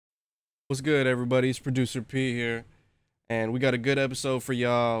What's good, everybody? It's Producer P here, and we got a good episode for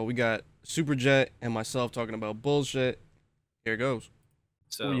y'all. We got SuperJJet and myself talking about bullshit. Here it goes. Oh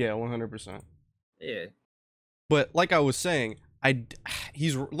So yeah, 100%. yeah, But like I was saying,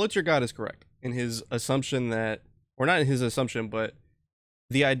 he's LowTierGod is correct in his assumption that, or not in his assumption, but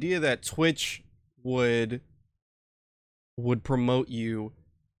the idea that Twitch would promote you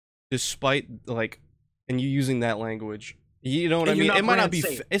despite and you using that language. You know what I mean? It might not be.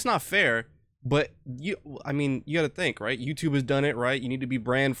 It's not fair, but I mean, you got to think, right? YouTube has done it, right? You need to be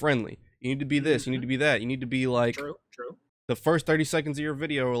brand friendly. You need to be this. You need to be that. You need to be like true. the first 30 seconds of your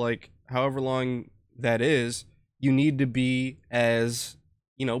video, or like however long that is. You need to be as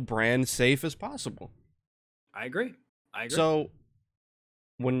brand safe as possible. I agree. So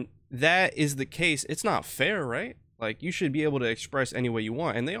when that is the case, it's not fair, right? Like, you should be able to express any way you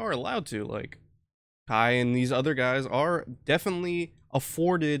want, and they are allowed to. Like, Kai and these other guys are definitely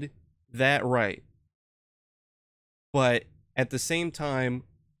afforded that right. But at the same time,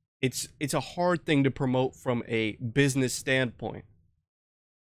 it's a hard thing to promote from a business standpoint.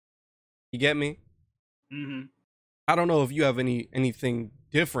 You get me? Mm-hmm. I don't know if you have anything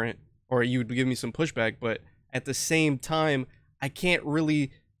different, or you would give me some pushback, but at the same time, I can't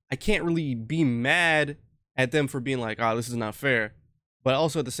really be mad at them for being like, oh, this is not fair. But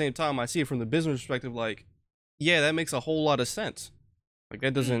also at the same time, I see it from the business perspective, like, yeah, that makes a whole lot of sense. Like,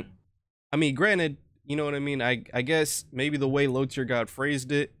 that doesn't, I mean, granted, you know what I mean? I guess maybe the way LowTierGod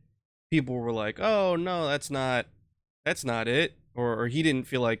phrased it, people were like, oh, no, that's not it. Or he didn't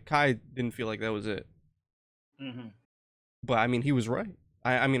feel like, Kai didn't feel like that was it. Mm-hmm. But, I mean, he was right.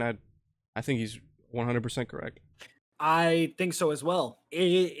 I think he's 100% correct. I think so as well.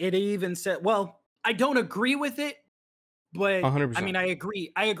 It even said, well, I don't agree with it, but 100%. I mean, I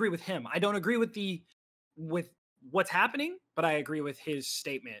agree with him. I don't agree with what's happening, but I agree with his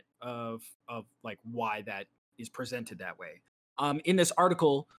statement of like why that is presented that way. In this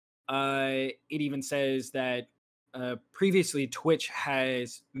article, it even says that previously Twitch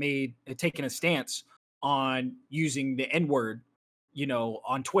has taken a stance on using the N-word,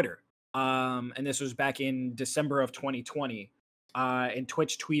 on Twitter. And this was back in December of 2020. And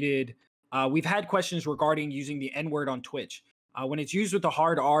Twitch tweeted, we've had questions regarding using the N-word on Twitch. When it's used with the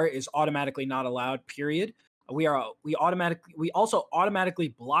hard R, is automatically not allowed, period. We also automatically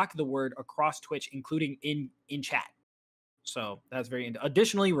block the word across Twitch, including in chat. So that's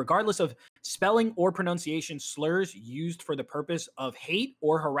additionally, regardless of spelling or pronunciation, slurs used for the purpose of hate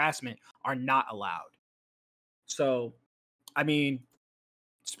or harassment are not allowed. So, I mean,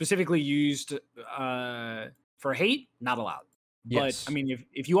 specifically used for hate, not allowed. Yes. But I mean,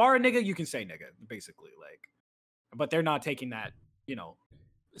 if you are a nigga, you can say nigga, basically. Like, but they're not taking that,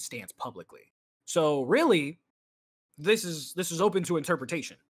 stance publicly. So really, this is open to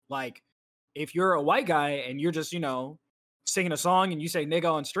interpretation. Like, if you're a white guy and you're just, singing a song and you say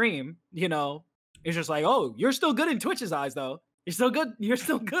nigga on stream, it's just like, oh, you're still good in Twitch's eyes, though. You're still good. You're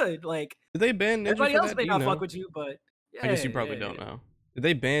still good. Like, did they ban Ninja? Everybody else may not fuck with you, but I guess you probably don't know. Did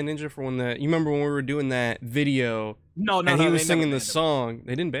they ban Ninja for when you remember when we were doing that video? No, and he was singing the song.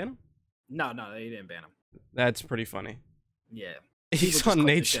 They didn't ban him? No, they didn't ban him. That's pretty funny. Yeah. He's on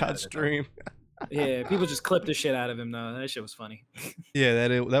Nate Shot's stream. Yeah, people just clipped the shit out of him, though. That shit was funny. Yeah,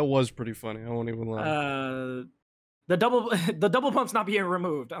 that was pretty funny. I won't even lie. The double pump's not being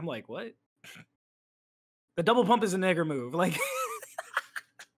removed. I'm like, what? The double pump is a nigger move. Like,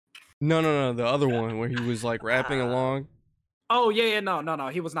 no, the other one where he was like rapping along. Oh yeah, no.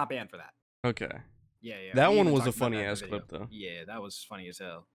 He was not banned for that. Okay. Yeah. That one was a funny ass clip, though. Yeah, that was funny as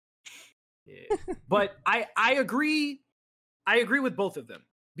hell. Yeah, but I agree. I agree with both of them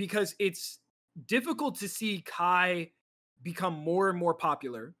because it's difficult to see Kai become more and more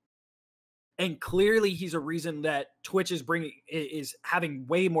popular, and clearly he's a reason that Twitch is having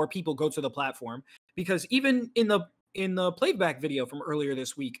way more people go to the platform. Because even in the playback video from earlier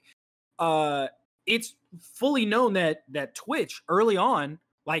this week, it's fully known that Twitch early on,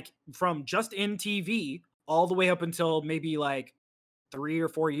 like from just in TV all the way up until maybe like 3 or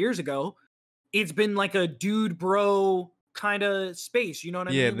 4 years ago, it's been like a dude bro kind of space. You know what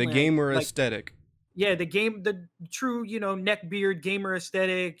I mean? Yeah, the gamer aesthetic. Yeah, the true, neck beard gamer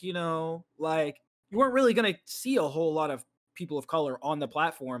aesthetic, like you weren't really going to see a whole lot of people of color on the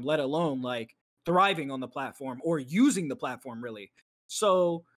platform, let alone like thriving on the platform or using the platform really.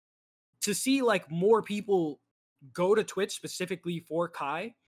 So to see like more people go to Twitch specifically for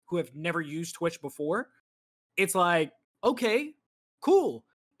Kai who have never used Twitch before, it's like, okay, cool.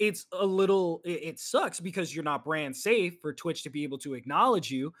 It sucks because you're not brand safe for Twitch to be able to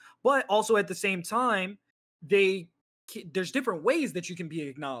acknowledge you, but also at the same time, they there's different ways that you can be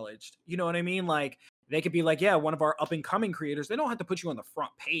acknowledged. You know what I mean? Like they could be like, yeah, one of our up and coming creators. They don't have to put you on the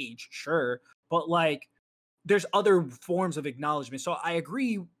front page, sure, but like there's other forms of acknowledgement. So I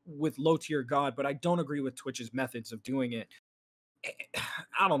agree with LowTierGod, but I don't agree with Twitch's methods of doing it.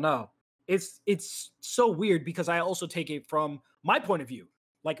 I don't know. It's so weird because I also take it from my point of view.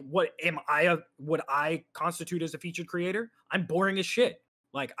 Like, what am I? Would I constitute as a featured creator? I'm boring as shit.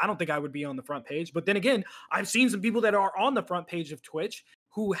 Like, I don't think I would be on the front page. But then again, I've seen some people that are on the front page of Twitch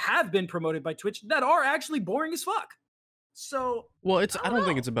who have been promoted by Twitch that are actually boring as fuck. So, well, I don't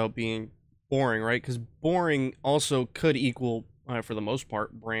think know. it's about being boring, right? Because boring also could equal, for the most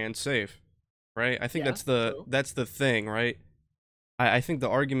part, brand safe, right? I think Yeah, true. that's the thing, right? I think the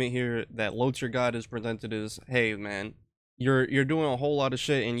argument here that LowTierGod is presented is, hey man, you're doing a whole lot of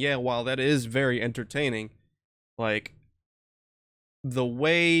shit, and yeah, while that is very entertaining, like the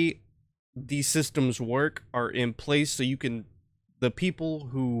way these systems work are in place so you can, the people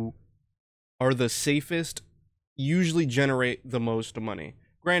who are the safest usually generate the most money.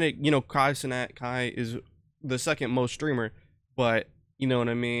 Granted, you know, Kai is the second most streamer, but you know what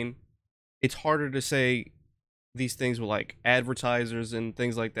I mean? It's harder to say these things with like advertisers and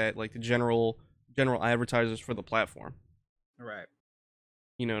things like that, like the general advertisers for the platform. Right.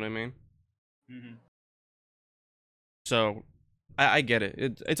 You know what I mean? Mm-hmm. So I get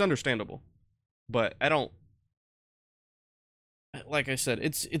it. It's understandable, but I don't. Like I said,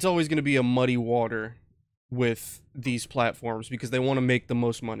 it's always going to be a muddy water with these platforms because they want to make the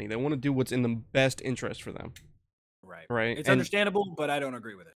most money. They want to do what's in the best interest for them. Right. Right. It's And understandable, but I don't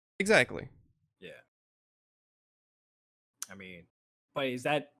agree with it. exactly. Yeah. I mean, but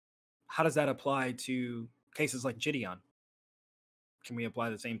how does that apply to cases like Gideon? Can we apply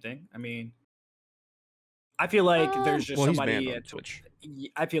the same thing? I mean, I feel like there's just Well, he's banned somebody on at Twitch.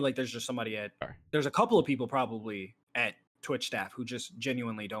 I feel like there's just somebody at Sorry. there's a couple of people probably at Twitch staff who just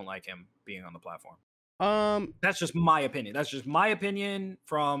genuinely don't like him being on the platform. That's just my opinion. That's just my opinion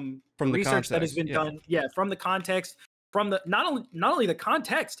from the research that has context, been yeah. done. Yeah, from the context, from the not only the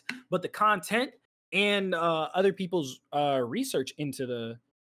context, but the content and other people's research into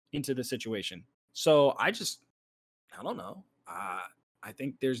the situation. So I don't know. I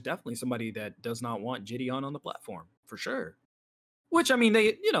think there's definitely somebody that does not want Gideon on the platform for sure. Which I mean,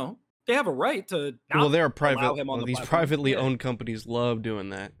 they have a right to Well, not allow him on the these platform. privately Yeah. owned companies love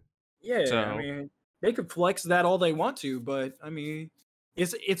doing that. Yeah, I So mean, they could flex that all they want to, but I mean,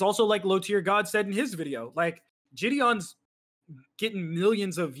 it's also like LowTierGod said in his video. Like Gideon's getting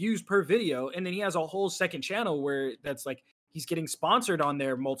millions of views per video, and then he has a whole second channel where that's like he's getting sponsored on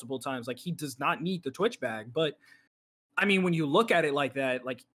there multiple times. Like he does not need the Twitch bag. But I mean, when you look at it like that,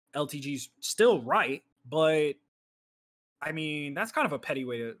 like LTG's still right, but I mean, that's kind of a petty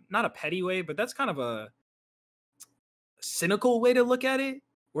way to not a petty way, but that's kind of a cynical way to look at it,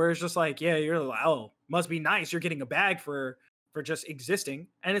 where it's just like, yeah, you're like, oh, must be nice. You're getting a bag for just existing.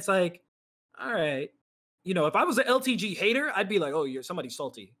 And it's like, all right. You know, if I was an LTG hater, I'd be like, oh, you're somebody's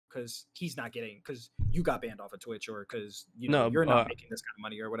salty because he's not getting because you got banned off of Twitch or because no, you're not making this kind of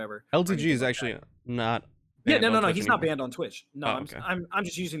money or whatever. Or LTG anything is like actually that. not. Yeah, banned on no, Twitch he's not anymore. banned on Twitch. No, Oh, okay. I'm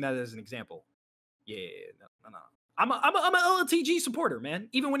just using that as an example. Yeah, no. I'm a LTG supporter, man.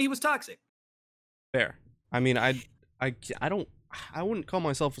 Even when he was toxic. Fair. I mean, I wouldn't call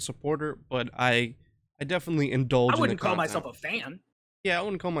myself a supporter, but I definitely indulge I in the wouldn't call content. myself a fan. Yeah, I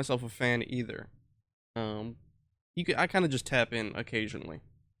wouldn't call myself a fan either. I kind of just tap in occasionally.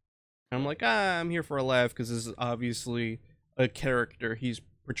 And I'm like, I'm here for a laugh because this is obviously a character he's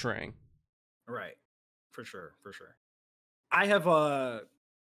portraying. Right. For sure. I have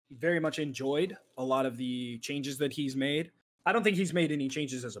very much enjoyed a lot of the changes that he's made. I don't think he's made any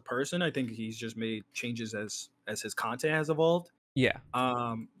changes as a person. I think he's just made changes as his content has evolved. Yeah.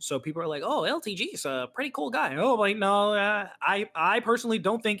 So people are like, "Oh, LTG is a pretty cool guy." Oh, like no, I personally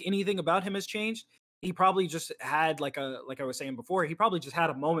don't think anything about him has changed. He probably just had like I was saying before, he probably just had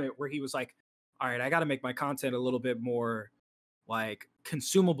a moment where he was like, "All right, I got to make my content a little bit more like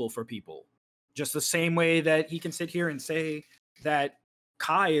consumable for people." Just the same way that he can sit here and say that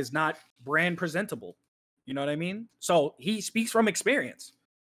Kai is not brand presentable. You know what I mean? So he speaks from experience.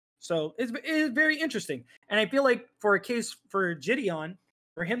 So it's very interesting. And I feel like for a case for Gideon,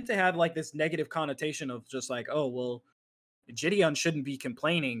 for him to have like this negative connotation of just like, oh, well, Gideon shouldn't be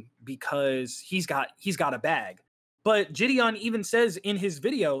complaining because he's got a bag. But Gideon even says in his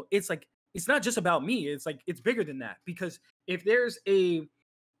video, it's like, it's not just about me. It's like, it's bigger than that. Because if there's a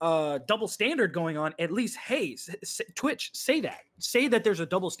double standard going on, at least, hey, Twitch, say that there's a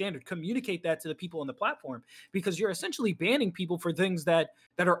double standard, communicate that to the people on the platform, because you're essentially banning people for things that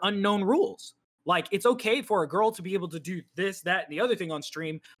are unknown rules. Like, it's okay for a girl to be able to do this, that, and the other thing on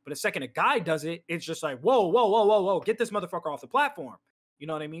stream, but a second a guy does it, it's just like, whoa, whoa, whoa, whoa, whoa, get this motherfucker off the platform. You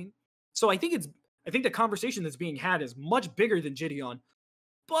know what I mean? So I think the conversation that's being had is much bigger than Gideon,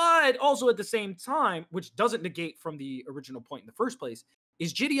 but also at the same time, which doesn't negate from the original point in the first place,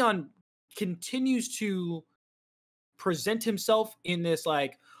 is Gideon continues to present himself in this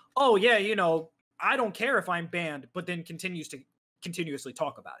like, oh yeah, I don't care if I'm banned, but then continues to continuously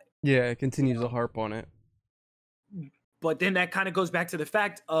talk about it. Yeah, it continues to harp on it. But then that kind of goes back to the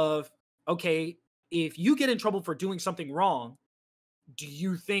fact of, okay, if you get in trouble for doing something wrong, do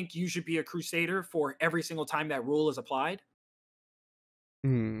you think you should be a crusader for every single time that rule is applied?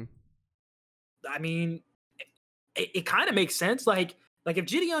 Hmm. I mean, it kind of makes sense. Like if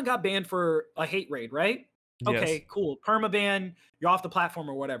Gideon got banned for a hate raid, right? Okay, Yes. cool. Permaban, you're off the platform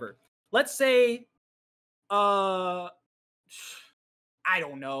or whatever. Let's say, I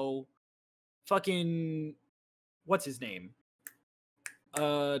don't know, fucking, what's his name?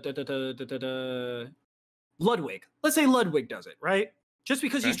 Ludwig. Let's say Ludwig does it, right? Just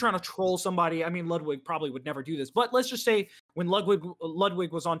because he's Okay. trying to troll somebody. I mean, Ludwig probably would never do this, but let's just say when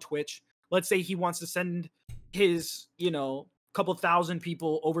Ludwig was on Twitch, let's say he wants to send his, couple thousand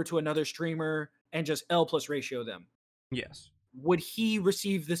people over to another streamer and just L plus ratio them. Yes. Would he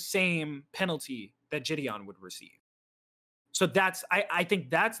receive the same penalty that Gideon would receive? So I think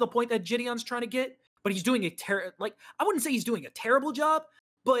that's the point that Gideon's trying to get, but he's doing I wouldn't say he's doing a terrible job,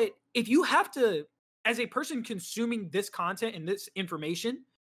 but if you have to, as a person consuming this content and this information,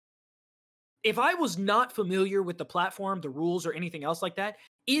 if I was not familiar with the platform, the rules, or anything else like that,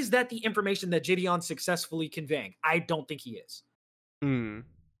 is that the information that Gideon's successfully conveying? I don't think he is. Hmm.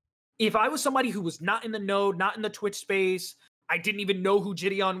 If I was somebody who was not in the know, not in the Twitch space, I didn't even know who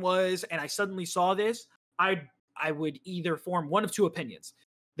Gideon was, and I suddenly saw this, I would either form one of two opinions.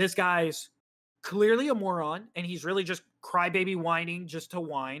 This guy's clearly a moron, and he's really just crybaby whining just to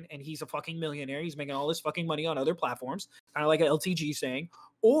whine, and he's a fucking millionaire. He's making all this fucking money on other platforms, kind of like a LTG saying.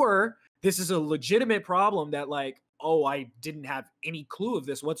 Or this is a legitimate problem that, like, oh, I didn't have any clue of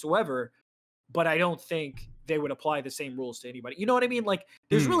this whatsoever, but I don't think they would apply the same rules to anybody. You know what I mean? Like,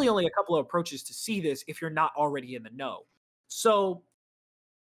 there's really only a couple of approaches to see this if you're not already in the know. So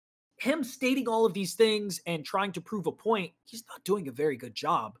him stating all of these things and trying to prove a point, he's not doing a very good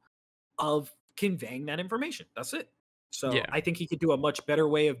job of conveying that information. That's it. So Yeah. I think he could do a much better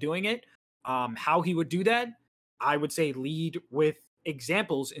way of doing it. How he would do that, I would say lead with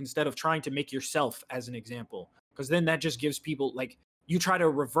examples instead of trying to make yourself as an example. Because then that just gives people, like, you try to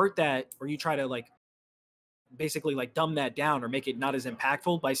revert that, or you try to, like, basically like dumb that down or make it not as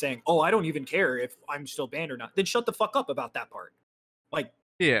impactful by saying, oh, I don't even care if I'm still banned or not. Then shut the fuck up about that part. Like,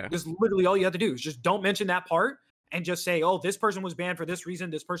 Yeah. that's literally all you have to do is just don't mention that part and just say, oh, this person was banned for this reason.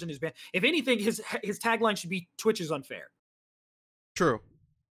 This person is banned. If anything, his tagline should be Twitch is unfair. True.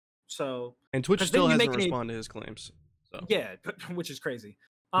 So, And Twitch 'cause still then you hasn't make responded to his claims. So yeah, which is crazy.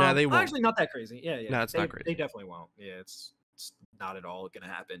 Nah, they won't. Actually, not that crazy. Yeah, yeah. No, it's they, not crazy. They definitely won't. Yeah, it's not at all going to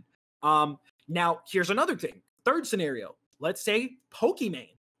happen. Now here's another thing. Third scenario. Let's say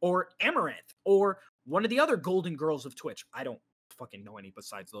Pokimane or Amaranth or one of the other golden girls of Twitch. I don't fucking know any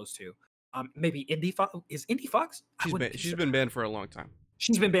besides those two. Maybe Indie Fox. Is Indie Fox? She's been banned for a long time.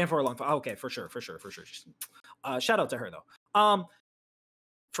 She's been banned for a long time. Okay, for sure. Shout out to her though.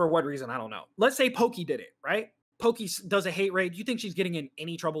 For what reason? I don't know. Let's say Pokey did it, right? Pokey does a hate raid. You think she's getting in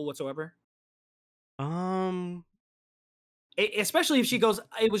any trouble whatsoever? Especially if she goes,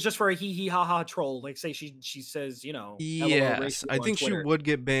 it was just for a hee hee ha ha troll. Like, say she says, Yes, I think she would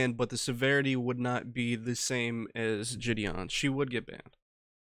get banned, but the severity would not be the same as Gideon. She would get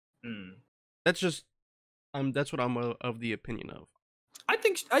banned. That's just, that's what I'm of the opinion of. I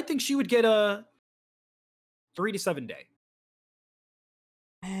think she would get a 3 to 7 day.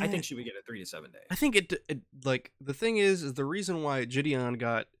 I think she would get a 3 to 7 day. I think it like, the thing is the reason why Gideon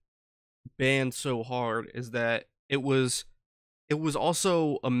got banned so hard is that it was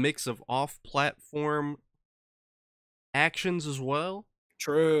also a mix of off-platform actions as well.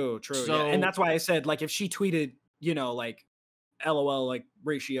 True. So, yeah. And that's why I said, like, if she tweeted, like, LOL, like,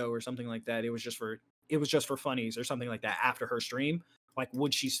 ratio or something like that, it was just for funnies or something like that after her stream. Like,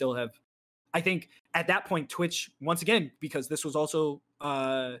 would she still have? I think at that point, Twitch, once again, because this was also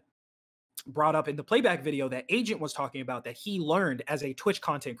brought up in the playback video that Agent was talking about, that he learned as a Twitch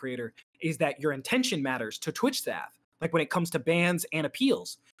content creator, is that your intention matters to Twitch staff, like when it comes to bans and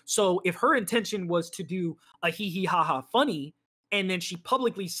appeals. So if her intention was to do a hee hee ha ha funny, and then she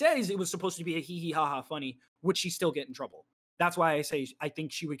publicly says it was supposed to be a hee hee ha ha funny, would she still get in trouble? That's why I say I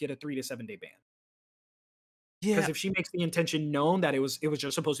think she would get a 3 to 7 day ban. Because Yeah. if she makes the intention known that it was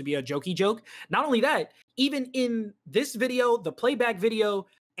just supposed to be a jokey joke, not only that, even in this video, the playback video,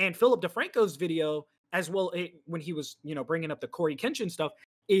 and Philip DeFranco's video, as well, when he was bringing up the Corey Kenshin stuff,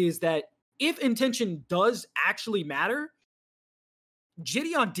 is that if intention does actually matter,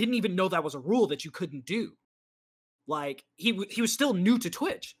 Gideon didn't even know that was a rule that you couldn't do. Like he was still new to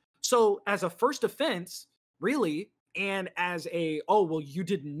Twitch, so as a first offense, really, and as a oh well you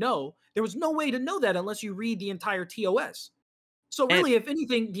didn't know, there was no way to know that unless you read the entire TOS. So And really, if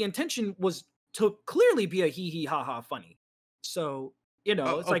anything, the intention was to clearly be a hee hee ha ha funny. So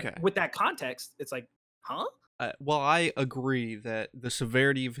it's like okay. with that context, it's like, huh? Well, I agree that the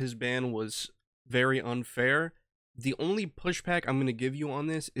severity of his ban was very unfair. The only pushback I'm going to give you on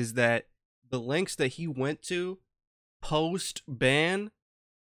this is that the lengths that he went to post ban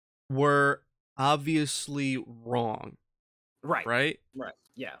were obviously wrong, Right, right? right,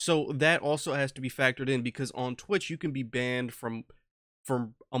 yeah. So that also has to be factored in, because on Twitch you can be banned from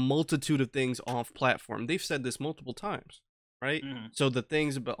a multitude of things off platform. They've said this multiple times, right? Hmm. So the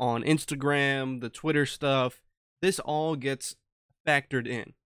things on Instagram, the Twitter stuff, this all gets factored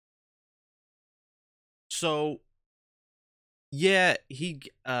in. So yeah, he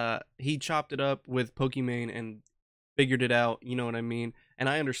chopped it up with Pokimane and figured it out, you know what I mean? And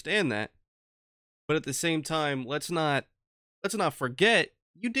I understand that. But at the same time, let's not forget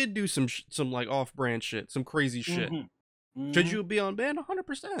you did do some like off-brand shit, some crazy shit. Hmm. Should Hmm. you be on ban?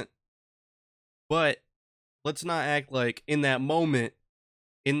 100%. But let's not act like in that moment,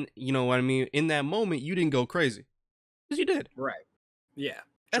 you know what I mean? In that moment, you didn't go crazy. Because you did. Right. Yeah.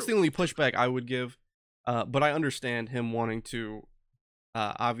 That's True. the only pushback I would give. But I understand him wanting to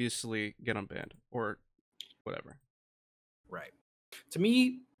obviously get unbanned or whatever. Right. To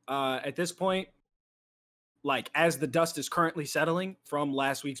me, at this point, like as the dust is currently settling from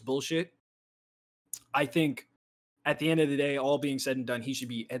last week's bullshit, I think at the end of the day, all being said and done, he should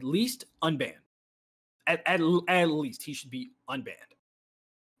be at least unbanned. At least he should be unbanned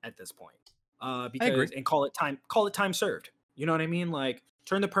at this point. I agree. Because and call it time served. You know what I mean? Like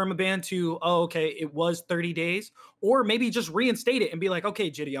turn the permaban to okay, it was 30 days, or maybe just reinstate it and be like, okay,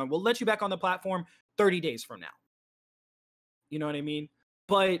 Gideon, we'll let you back on the platform 30 days from now. You know what I mean?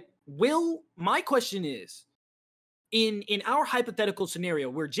 But my question is, in our hypothetical scenario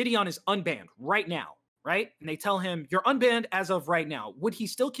where Gideon is unbanned right now, right? And they tell him you're unbanned as of right now, would he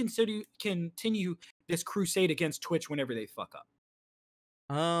still continue this crusade against Twitch whenever they fuck up?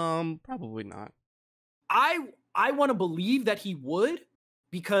 Probably not. I want to believe that he would,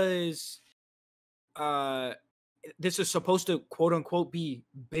 because this is supposed to quote unquote be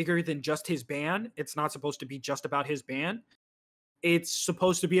bigger than just his ban. It's not supposed to be just about his ban. It's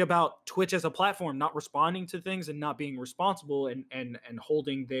supposed to be about Twitch as a platform not responding to things and not being responsible and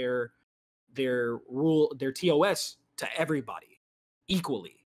holding their TOS to everybody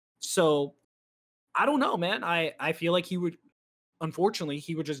equally. So I don't know, man. I feel like he would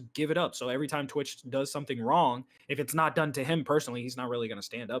just give it up. So every time Twitch does something wrong, if it's not done to him personally, he's not really going to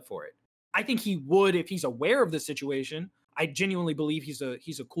stand up for it. I think he would if he's aware of the situation. I genuinely believe he's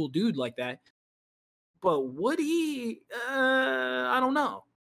a cool dude like that. But would he? I don't know.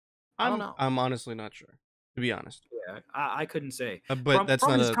 I don't know. I'm honestly not sure, to be honest. Yeah, I couldn't say. But that's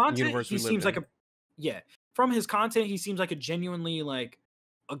from not his a content, universe he we live seems in. like from his content, he seems like a genuinely like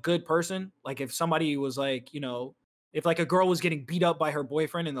a good person. Like if somebody was like, if like a girl was getting beat up by her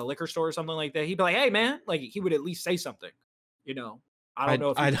boyfriend in the liquor store or something like that, he'd be like, "Hey, man," like he would at least say something. I don't know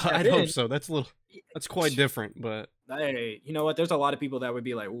if I'd hope in. so. That's quite different, but Hey, you know what? There's a lot of people that would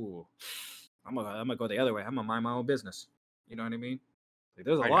be like, "Ooh, I'm gonna go the other way. I'm gonna mind my own business." You know what I mean? Like,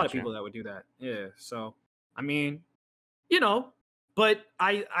 there's a lot of people that would do that. Yeah. So, I mean, but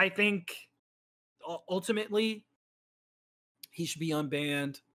I think ultimately he should be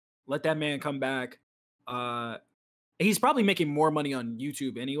unbanned. Let that man come back. He's probably making more money on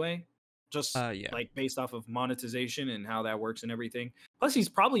YouTube anyway, just yeah. like based off of monetization and how that works and everything. Plus, he's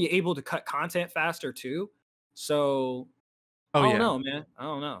probably able to cut content faster too. So, I don't know, man. I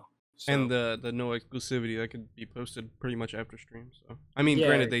don't know. So, and the no exclusivity that could be posted pretty much after stream. So I mean, yeah,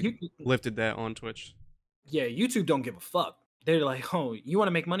 granted they lifted that on Twitch. Yeah, YouTube don't give a fuck. They're like, oh, you want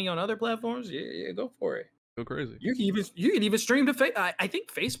to make money on other platforms? Yeah, go for it. Go crazy. You can even stream to I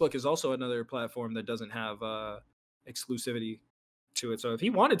think Facebook is also another platform that doesn't have exclusivity to it. So if he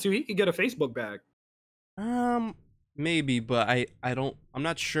wanted to, he could get a Facebook bag. Maybe, but I'm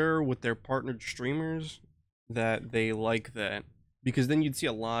not sure with their partnered streamers that they like that, because then you'd see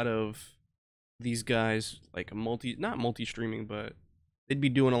a lot of these guys like not multi-streaming, but they'd be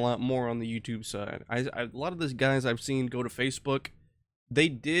doing a lot more on the YouTube side. A lot of these guys I've seen go to Facebook, they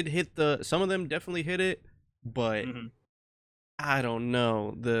did hit some of them definitely hit it, but Mm-hmm. I don't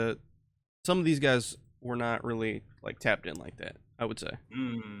know. Some of these guys were not really like tapped in like that, I would say.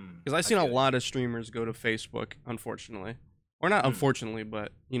 Because I've I seen a feel you. lot of streamers go to Facebook, unfortunately. Or not Mm. unfortunately,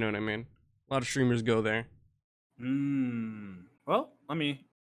 but you know what I mean. A lot of streamers go there. Well, I mean,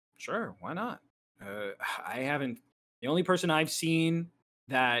 sure, why not? I haven't. The only person I've seen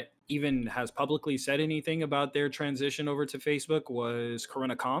that even has publicly said anything about their transition over to Facebook was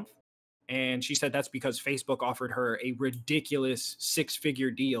Corinna Kampf, and she said that's because Facebook offered her a ridiculous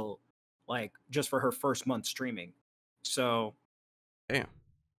six-figure deal, like just for her first month streaming. So Damn.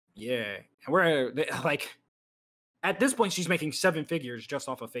 yeah, and we're like at this point, she's making seven figures just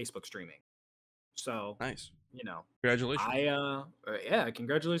off of Facebook streaming. So Nice. you know, Congratulations. yeah,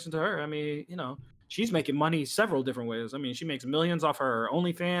 congratulations to her. I mean, she's making money several different ways. I mean, she makes millions off her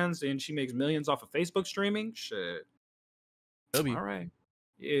OnlyFans and she makes millions off of Facebook streaming. Shit. W. All right.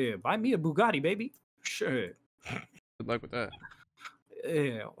 Yeah, buy me a Bugatti, baby. Shit. Good luck with that.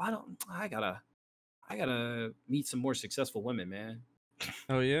 Yeah, why don't I gotta meet some more successful women, man.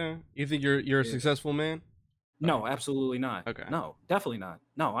 Oh yeah. You think you're a Yeah. successful man? No, absolutely not. Okay. No, definitely not.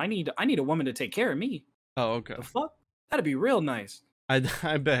 No, I need a woman to take care of me. Oh, okay. The fuck? That'd be real nice. I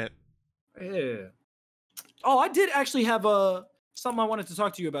bet. Yeah. Oh, I did actually have something I wanted to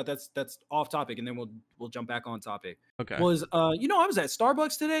talk to you about. That's off topic, and then we'll jump back on topic. Okay. Was I was at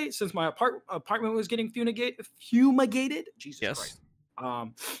Starbucks today since my apartment was getting fumigated. Jesus Yes.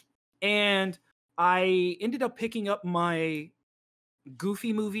 Christ. And I ended up picking up my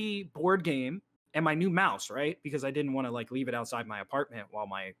Goofy Movie board game and my new mouse, right? Because I didn't want to like leave it outside my apartment while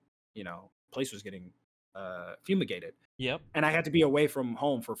my place was getting fumigated. Yep. And I had to be away from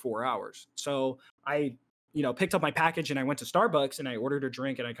home for 4 hours. So I, picked up my package and I went to Starbucks and I ordered a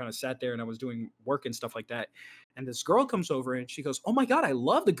drink and I kind of sat there and I was doing work and stuff like that. And this girl comes over and she goes, "Oh my God, I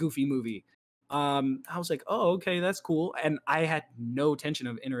love the Goofy Movie." I was like, "Oh, okay, that's cool." And I had no intention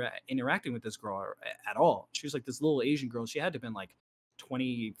of interacting with this girl at all. She was like this little Asian girl. She had to have been like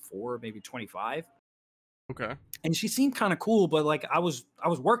 24, maybe 25. Okay. And she seemed kind of cool, but like I was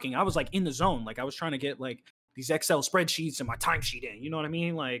working. I was like in the zone. Like I was trying to get like these Excel spreadsheets and my timesheet in. You know what I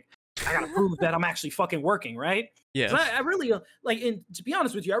mean? Like I gotta prove that I'm actually fucking working, right? Yes. I really to be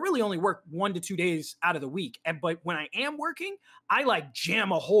honest with you, I really only work 1 to 2 days out of the week. But when I am working, I like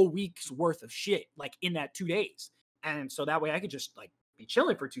jam a whole week's worth of shit like in that 2 days. And so that way I could just like be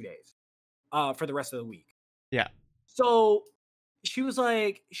chilling for 2 days for the rest of the week. Yeah. So she was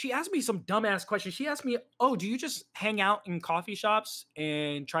like, she asked me some dumbass question. She asked me, "Oh, do you just hang out in coffee shops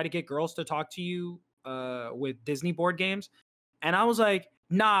and try to get girls to talk to you with Disney board games?" And I was like,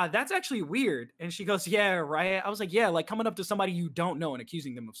 "Nah, that's actually weird." And she goes, "Yeah, right." I was like, "Yeah, like coming up to somebody you don't know and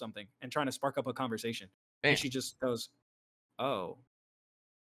accusing them of something and trying to spark up a conversation." Damn. And she just goes, "Oh,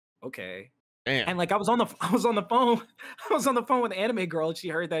 okay." Damn. And like I was on the phone, I was on the phone with the anime girl, and she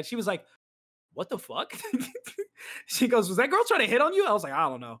heard that. She was like, "What the fuck?" She goes, "Was that girl trying to hit on you?" I was like, "I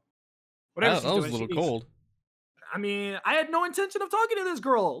don't know." Whatever That she's was a doing, little cold. I mean, I had no intention of talking to this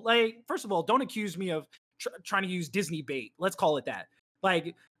girl. Like, first of all, don't accuse me of trying to use Disney bait. Let's call it that.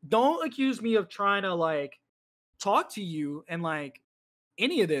 Like, don't accuse me of trying to like talk to you and like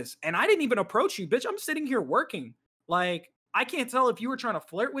any of this. And I didn't even approach you, bitch. I'm sitting here working. Like, I can't tell if you were trying to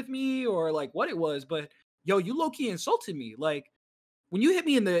flirt with me or like what it was, but yo, you low key insulted me. Like, when you hit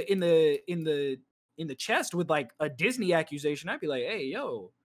me in the chest with like a Disney accusation, I'd be like, "Hey,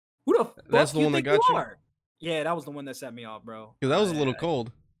 yo, who the That's fuck the you one that think got you you? are?" Yeah, that was the one that set me off, bro. Because that was a little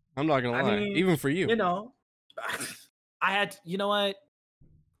cold. I'm not gonna I lie. mean, Even for you. I had, you know what?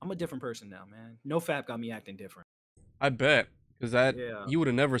 I'm a different person now, man. No Fap got me acting different. I bet. Because that Yeah. you would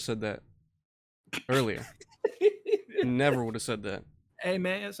have never said that earlier. Never would have said that. Hey,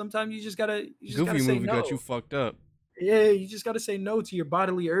 man, sometimes you just gotta Goofy say movie no. got you fucked up. Yeah, you just gotta say no to your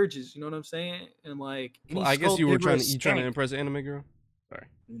bodily urges. You know what I'm saying? And like, Well, I guess you were trying to impress an anime girl. Sorry.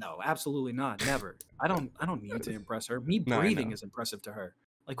 No, absolutely not. Never. I don't need to impress her. Me No, I breathing know. is impressive to her.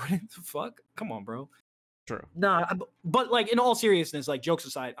 Like, what the fuck? Come on, bro. True. Nah, but like in all seriousness, like jokes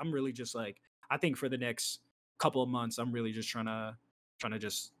aside, I'm really just like I think for the next couple of months, I'm really just trying to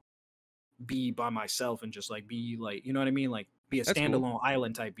just be by myself and just like be like, you know what I mean? Like be a That's cool. standalone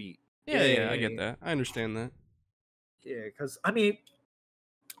island type beat. Yeah, I get that. I understand that. Yeah, because I mean,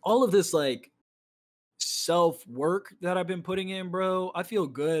 all of this like self work that I've been putting in, bro, I feel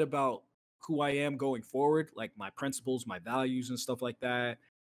good about who I am going forward, like my principles, my values, and stuff like that.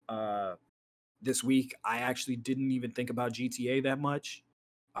 This week, I actually didn't even think about GTA that much.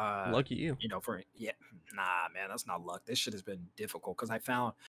 Lucky you. Nah, man, that's not luck. This shit has been difficult because I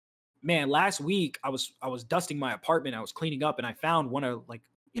found, man, last week I was dusting my apartment, I was cleaning up, and I found one of like,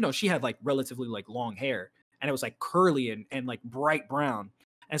 she had like relatively like long hair, and it was like curly and like bright brown.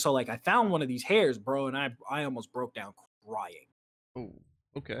 And so like I found one of these hairs, bro, and I almost broke down crying. Oh,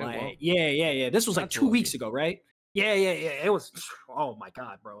 okay. Like, Well, yeah. This was like that's 2 lucky. weeks ago, right? Yeah. It was, oh my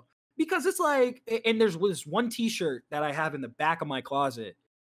God, bro. Because it's like, and there's this one t-shirt that I have in the back of my closet,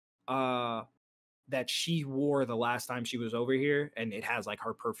 that she wore the last time she was over here, and it has like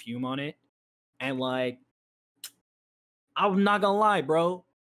her perfume on it. And like, I'm not gonna lie, bro.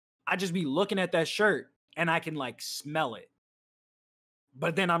 I just be looking at that shirt and I can like smell it.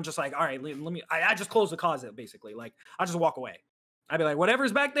 But then I'm just like, all right, let me, I just close the closet basically. Like, I just walk away. I'd be like,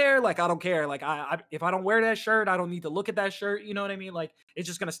 whatever's back there, like, I don't care. Like, if I don't wear that shirt, I don't need to look at that shirt. You know what I mean? Like, it's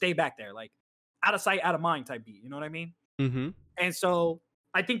just gonna stay back there, like, out of sight, out of mind type beat. You know what I mean? Mm-hmm. And so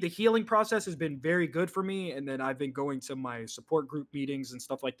I think the healing process has been very good for me. And then I've been going to my support group meetings and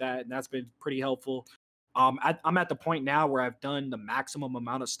stuff like that, and that's been pretty helpful. I'm at the point now where I've done the maximum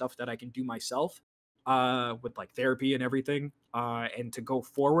amount of stuff that I can do myself, with like therapy and everything. And to go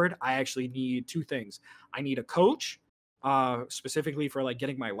forward, I actually need two things. I need a coach, specifically for like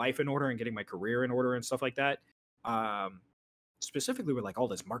getting my life in order and getting my career in order and stuff like that. Specifically with like all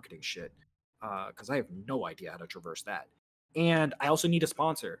this marketing shit, because I have no idea how to traverse that. And I also need a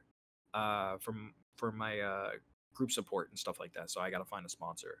sponsor, for my group support and stuff like that. So I got to find a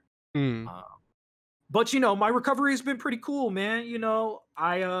sponsor. Mm. But you know, my recovery has been pretty cool, man. You know,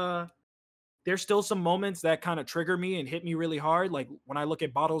 there's still some moments that kind of trigger me and hit me really hard. Like when I look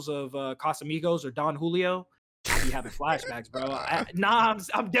at bottles of Casamigos or Don Julio, I be having flashbacks, bro.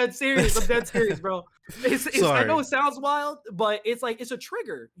 I'm dead serious. I'm dead serious, bro. I know it sounds wild, but it's like, it's a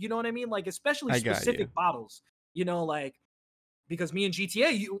trigger. You know what I mean? Like, especially specific bottles, you know, like, because me and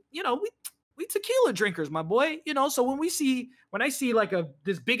GTA, you know, we tequila drinkers, my boy, you know. So when I see like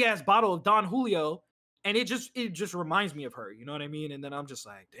this big ass bottle of Don Julio, and it just reminds me of her, you know what I mean? And then I'm just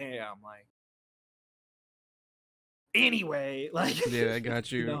like, damn, like, anyway, like, Yeah, I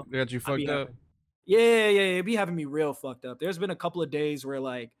got you. know, Got you fucked up. Yeah, it be having me real fucked up. There's been a couple of days where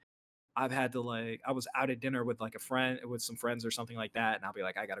like I've had to, like, I was out at dinner with like with some friends or something like that, and I'll be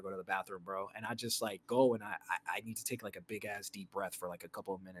like, I gotta go to the bathroom, bro. And I just like go and I need to take like a big ass deep breath for like a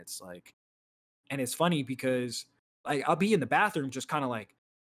couple of minutes, like. And it's funny because like I'll be in the bathroom just kind of like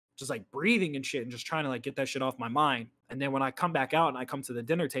breathing and shit and just trying to like get that shit off my mind. And then when I come back out and I come to the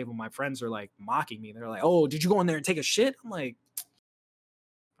dinner table, my friends are like mocking me. They're like, "Oh, did you go in there and take a shit?" I'm like,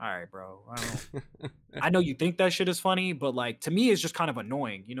 all right, bro. I know you think that shit is funny, but like to me, it's just kind of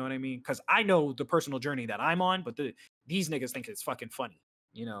annoying. You know what I mean? Because I know the personal journey that I'm on, but these niggas think it's fucking funny.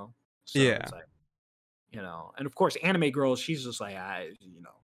 You know? So yeah. It's like, you know, and of course, anime girls, she's just like, you know,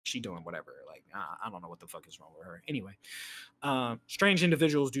 she doing whatever. Like, I don't know what the fuck is wrong with her. Anyway, strange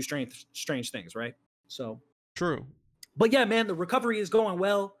individuals do strange things, right? So true. But yeah, man, the recovery is going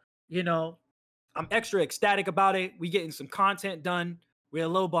well. You know, I'm extra ecstatic about it. We getting some content done. We're a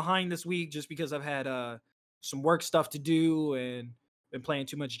little behind this week just because I've had some work stuff to do and been playing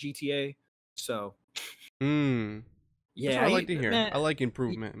too much GTA. So yeah, that's what I like to hear. Man, I like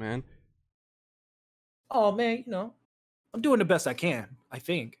improvement, man. Oh man, you know, I'm doing the best I can, I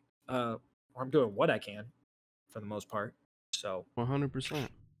think. Or I'm doing what I can for the most part. So 100%.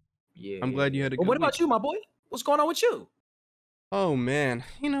 Yeah. I'm glad you had a good What week. about you, my boy? What's going on with you? Oh man,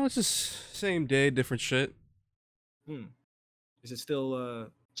 you know, it's just same day, different shit. Is it still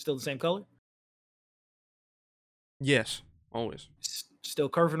the same color? Yes, always. Still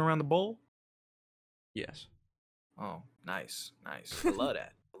curving around the bowl? Yes. Oh, nice. I love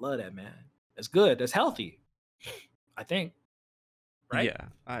that. I love that, man. That's good. That's healthy, I think. Right?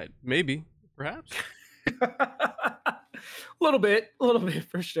 Yeah, maybe, perhaps. A little bit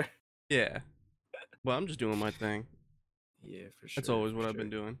for sure. Yeah. Well, I'm just doing my thing. Yeah, for sure. That's always what I've been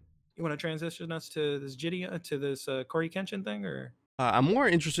doing. You want to transition us to this Corey Kenshin thing, or? I'm more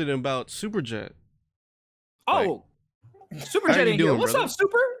interested in about SuperJet. Oh, SuperJet in here. What's brother? up,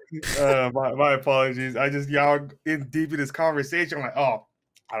 Super? My apologies. I just y'all in deep in this conversation. I'm like, oh,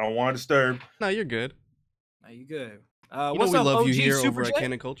 I don't want to disturb. No, you're good. No, you good. What's up, love OG you here over at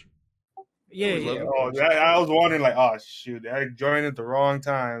Canon Culture. Yeah. Oh, I was wondering, like, oh shoot, I joined at the wrong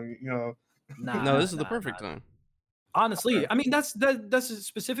time. You know. No, this is the perfect time. Honestly, I mean, that's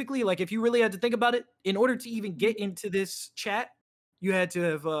specifically, like, if you really had to think about it, in order to even get into this chat, you had to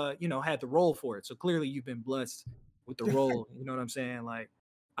have, had the role for it. So clearly you've been blessed with the role. You know what I'm saying? Like,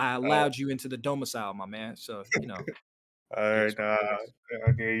 I allowed you into the domicile, my man. So, you know. All right,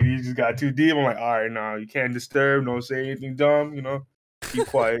 okay, you just got too deep. I'm like, all right, now you can't disturb, don't say anything dumb, you know, keep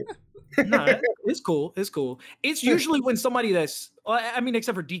quiet. No, it's cool. It's cool. It's usually when somebody that's, I mean,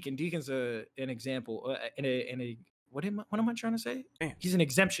 except for Deacon. Deacon's an example. In a what am I trying to say? Damn. He's an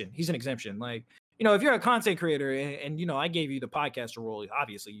exemption. Like, if you're a content creator and I gave you the podcaster role,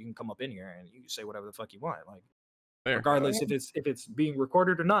 obviously you can come up in here and you can say whatever the fuck you want, like Fair. regardless if it's being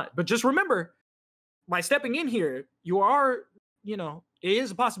recorded or not. But just remember, by stepping in here, you are, it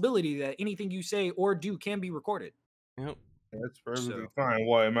is a possibility that anything you say or do can be recorded. Yep. That's perfectly fine.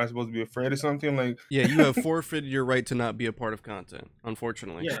 What, am I supposed to be afraid of something? Like, yeah, you have forfeited your right to not be a part of content,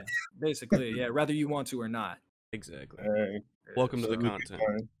 unfortunately. Yeah, basically, yeah, whether you want to or not. Exactly. hey, Welcome to the content.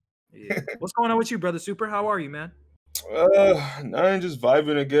 Yeah. What's going on with you, brother Super? How are you, man? Nothing, just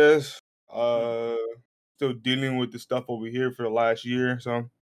vibing, I guess. Still dealing with the stuff over here for the last year, so.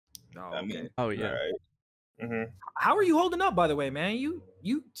 Oh, I mean, oh yeah. All right. How are you holding up, by the way, man?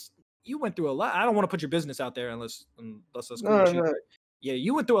 You went through a lot. I don't want to put your business out there unless that's cool with you. But yeah,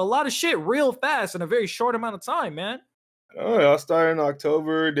 you went through a lot of shit real fast in a very short amount of time, man. I started in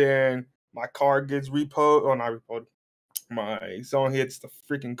October, then my car gets repoed. Oh, not repoed. Someone hits the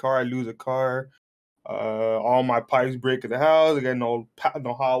freaking car. I lose a car. All my pipes break at the house. I get no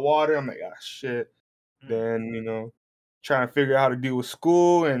hot water. I'm like, ah, shit. Then, trying to figure out how to deal with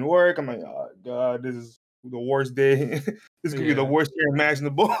school and work. I'm like, oh, God, this is the worst day. This could be the worst year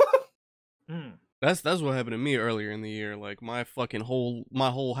imaginable. That's what happened to me earlier in the year. Like my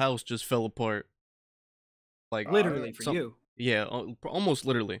whole house just fell apart. Like literally for you. Yeah, almost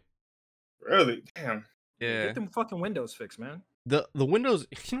literally. Really? Damn. Yeah. Get them fucking windows fixed, man. The windows.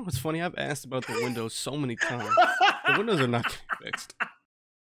 You know what's funny? I've asked about the windows so many times. The windows are not getting fixed.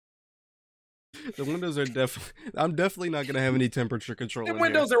 The windows are definitely. I'm definitely not gonna have any temperature control. The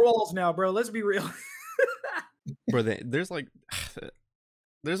windows are walls now, bro. Let's be real. Bro, there's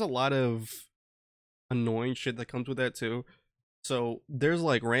a lot of annoying shit that comes with that too. So there's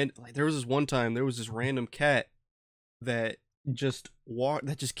there was this one time there was this random cat that just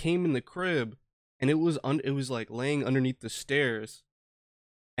came in the crib, and it was like laying underneath the stairs,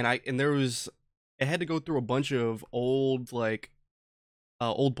 and it had to go through a bunch of old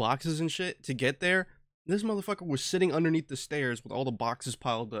boxes and shit to get there. This motherfucker was sitting underneath the stairs with all the boxes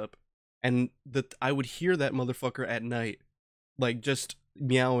piled up, and I would hear that motherfucker at night, like just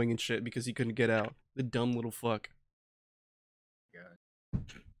meowing and shit because he couldn't get out. The dumb little fuck. God.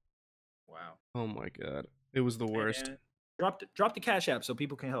 Wow. Oh my god, it was the worst. Man. Drop the Cash App so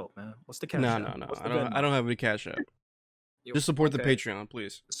people can help, man. What's the Cash App? No. I don't have any Cash App. Just support the Patreon,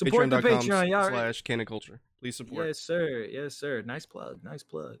 please. Support the Patreon, /Canon Culture. Please support. Yes, sir. Yes, sir. Nice plug.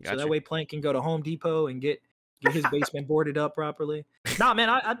 Gotcha. So that way Plank can go to Home Depot and get his basement boarded up properly. Nah, man,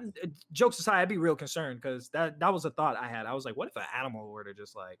 I jokes aside, I'd be real concerned because that was a thought I had. I was like, what if an animal were to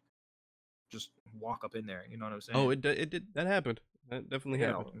just walk up in there? You know what I'm saying? Oh, it did. That happened. That definitely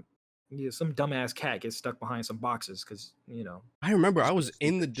happened. Yeah, some dumbass cat gets stuck behind some boxes because I remember I was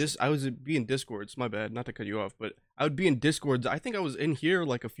in I would be in Discords. My bad, not to cut you off, but I would be in Discords. I think I was in here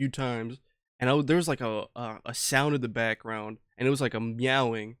like a few times, and there was like a sound in the background, and it was like a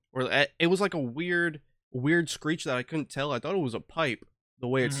meowing, or it was like a weird screech that I couldn't tell. I thought it was a pipe the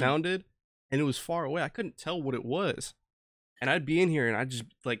way it sounded, and it was far away. I couldn't tell what it was, and I'd be in here, and I just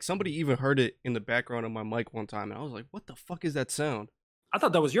somebody even heard it in the background of my mic one time, and I was like, "What the fuck is that sound?" I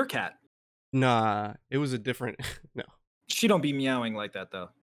thought that was your cat. Nah, it was a different. No, she don't be meowing like that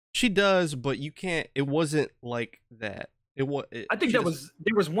though. She does, but you can't. It wasn't like that. I think there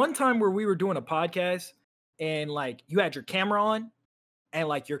was one time where we were doing a podcast, and you had your camera on, and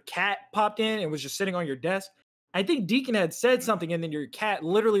your cat popped in and was just sitting on your desk. I think Deacon had said something, and then your cat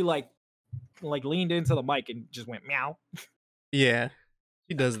literally leaned into the mic and just went meow. Yeah,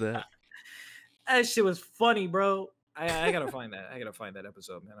 she does that. That shit was funny, bro. I gotta find that. I gotta find that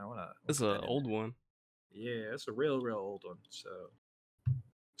episode, man. It's an old one. Yeah, it's a real old one. So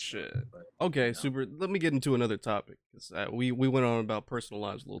shit. Okay, Super. Let me get into another topic because we went on about personal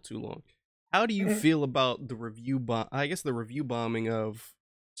lives a little too long. How do you feel about the review bombing of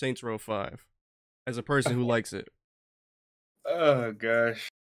Saints Row 5 as a person who likes it? Oh gosh,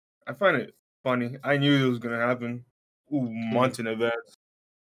 I find it funny. I knew it was gonna happen months in advance.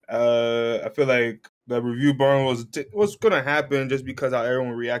 I feel like the review burn was gonna happen just because how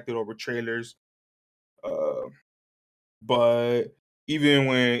everyone reacted over trailers. But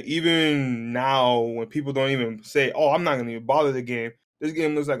even now, when people don't even say, "Oh, I'm not gonna even bother the game," this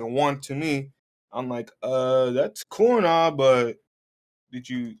game looks like a 1 to me. I'm like, that's cool and all, but did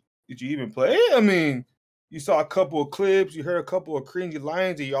you even play it? I mean, you saw a couple of clips, you heard a couple of cringy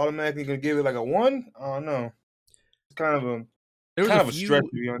lines, and you automatically gonna give it like a 1? I don't know. It's kind of a stretch, to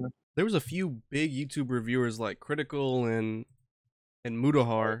be honest. There was a few big YouTube reviewers like Critical and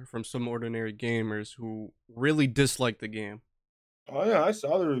Mudahar from Some Ordinary Gamers who really disliked the game. Oh yeah, I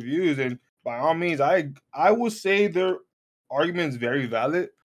saw the reviews, and by all means, I will say their argument's very valid.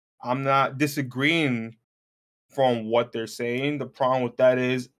 I'm not disagreeing from what they're saying. The problem with that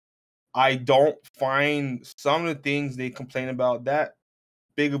is I don't find some of the things they complain about that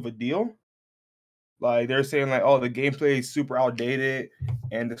big of a deal. Like they're saying like, oh, the gameplay is super outdated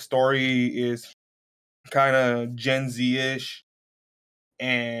and the story is kind of Gen Z-ish.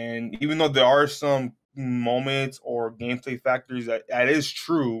 And even though there are some moments or gameplay factors that is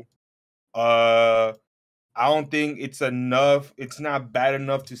true, uh I don't think it's enough. It's not bad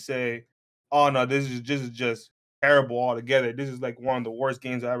enough to say, oh no, this is just terrible altogether. This is like one of the worst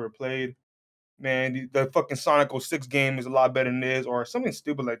games I ever played. Man, the fucking Sonic 06 game is a lot better than this, or something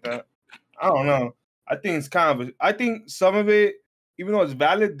stupid like that. I don't know. I think it's kind of I think some of it, even though it's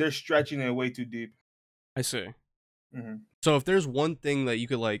valid, they're stretching it way too deep. I see. Mm-hmm. So if there's one thing that you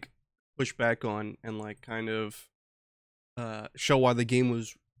could like push back on and like kind of show why the game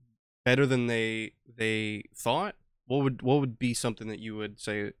was better than they thought, what would be something that you would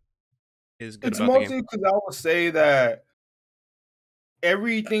say is good It's about the game? mostly because I would say that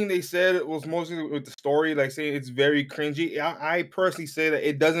everything they said was mostly with the story, like saying it's very cringy. I personally say that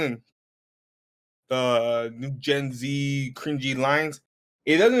it doesn't, the new Gen Z cringy lines,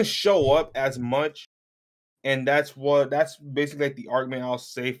 it doesn't show up as much, and that's basically like the argument I'll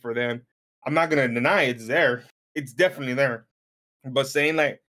say for them. I'm not gonna deny it's there. It's definitely there. But saying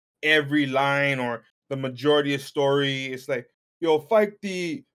like every line or the majority of story, it's like, yo, fight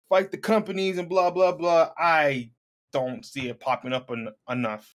the companies and blah blah blah. I don't see it popping up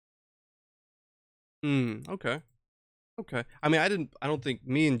enough. Okay. Okay. I mean, I don't think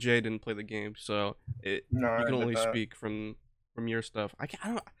me and Jay didn't play the game, so No, you I can get only that. speak from your stuff. I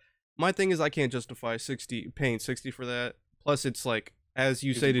don't. My thing is, I can't justify paying 60 for that. Plus, it's like, as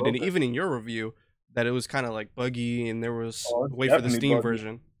you It's stated, broken. even in your review, that it was kind of like buggy, and there was Oh, it's wait for the definitely Steam buggy.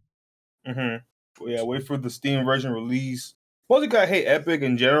 version. Yeah, wait for the Steam version release. Mostly I hate Epic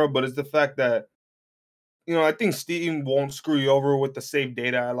in general, but it's the fact that, I think Steam won't screw you over with the save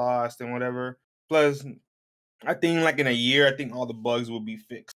data I lost and whatever. Plus, I think like in a year, I think all the bugs will be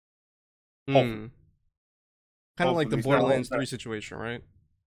fixed. Hopefully. Kind of like the Hopefully. It's not Borderlands 3 situation, right?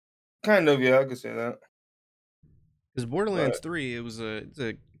 kind of, yeah, I could say that. Because Borderlands But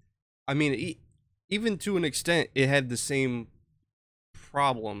 3, I mean, even to an extent, it had the same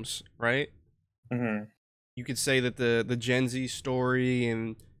problems, right? mhm. You could say that the Gen Z story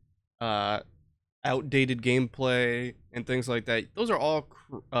and outdated gameplay and things like that, those are all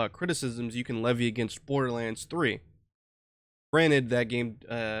criticisms you can levy against Borderlands 3. Granted, that game,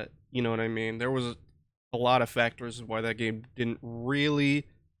 you know what I mean? There was a lot of factors why that game didn't really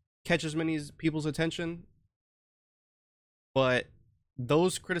catch as many people's attention. But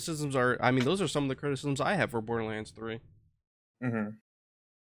those criticisms those are some of the criticisms I have for Borderlands 3. Mhm.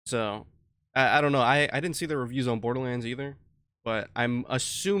 So, I don't know. I didn't see the reviews on Borderlands either, but I'm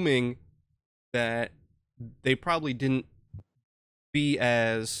assuming that they probably didn't be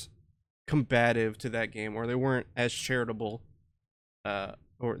as combative to that game, or they weren't as charitable,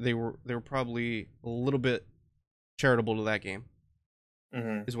 or they were probably a little bit charitable to that game,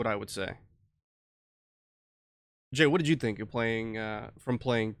 Mhm. is what I would say. Jay, what did you think of playing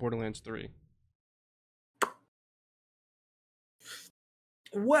Borderlands 3?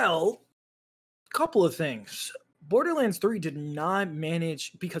 Well, couple of things. Borderlands 3 did not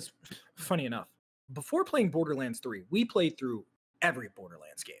manage because, funny enough, before playing Borderlands 3, we played through every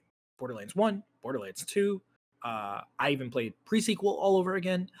Borderlands game. Borderlands 1, Borderlands 2. I even played pre-sequel all over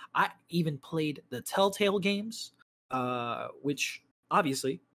again. I even played the Telltale games, which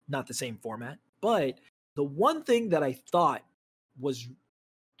obviously not the same format. But the one thing that I thought was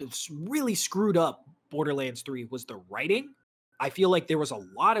really screwed up Borderlands 3 was the writing. I feel like there was a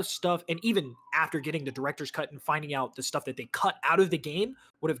lot of stuff, and even after getting the director's cut and finding out the stuff that they cut out of the game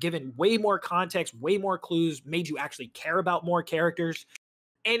would have given way more context, way more clues, made you actually care about more characters.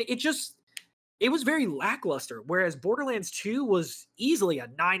 And it was very lackluster. Whereas Borderlands 2 was easily a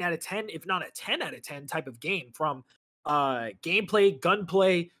 9 out of 10, if not a 10 out of 10 type of game, from gameplay,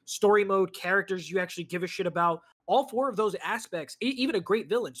 gunplay, story mode, characters you actually give a shit about. All four of those aspects, even a great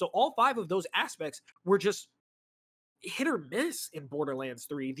villain. So all five of those aspects were just hit or miss in Borderlands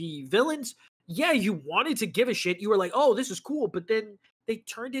 3. The villains, yeah, you wanted to give a shit. You were like, oh, this is cool. But then they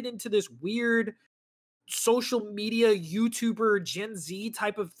turned it into this weird social media YouTuber Gen Z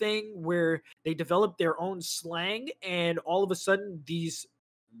type of thing where they developed their own slang, and all of a sudden these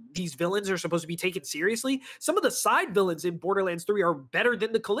villains are supposed to be taken seriously. Some of the side villains in Borderlands 3 are better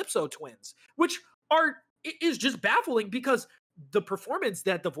than the Calypso twins, which is just baffling because the performance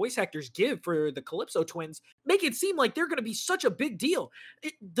that the voice actors give for the Calypso twins make it seem like they're going to be such a big deal.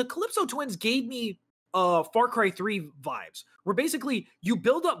 The Calypso twins gave me Far Cry 3 vibes, where basically you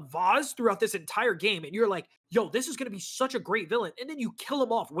build up Vaz throughout this entire game, and you're like, yo, this is going to be such a great villain. And then you kill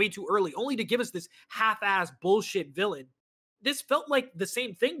him off way too early, only to give us this half-ass bullshit villain. This felt like the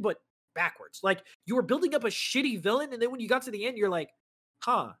same thing, but backwards. Like, you were building up a shitty villain, and then when you got to the end, you're like,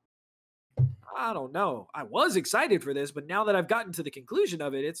 huh, I don't know. I was excited for this, but now that I've gotten to the conclusion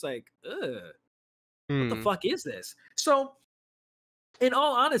of it, it's like, ugh, what the fuck is this? So, in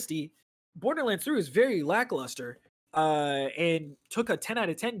all honesty, Borderlands 3 is very lackluster, and took a 10 out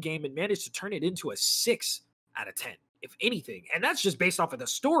of 10 game and managed to turn it into a 6 out of 10, if anything. And that's just based off of the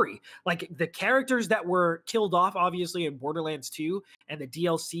story. Like, the characters that were killed off, obviously, in Borderlands 2, and the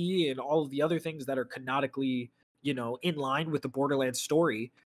DLC and all of the other things that are canonically, you know, in line with the Borderlands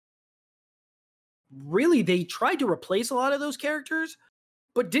story. Really, they tried to replace a lot of those characters,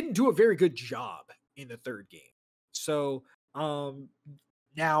 but didn't do a very good job in the third game. So,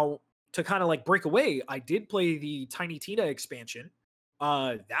 now, to kind of like break away, I did play the Tiny Tina expansion.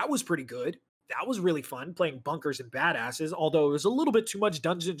 That was pretty good. That was really fun, playing bunkers and badasses, although it was a little bit too much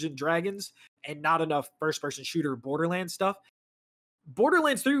Dungeons and Dragons and not enough first-person shooter Borderlands stuff.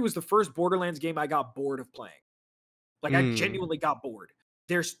 Borderlands 3 was the first Borderlands game I got bored of playing. Like, I genuinely got bored.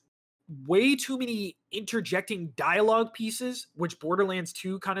 There's way too many interjecting dialogue pieces, which Borderlands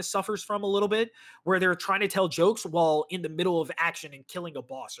 2 kind of suffers from a little bit, where they're trying to tell jokes while in the middle of action and killing a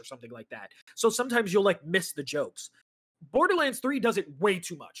boss or something like that. So sometimes you'll like miss the jokes. Borderlands 3 does it way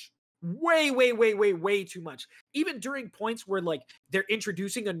too much. Way too much. Even during points where like they're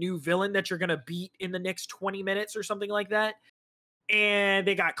introducing a new villain that you're going to beat in the next 20 minutes or something like that, and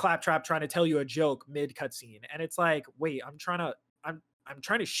they got Claptrap trying to tell you a joke mid cutscene, and it's like, wait, I'm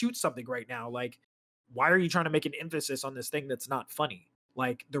trying to shoot something right now. Like, why are you trying to make an emphasis on this thing that's not funny?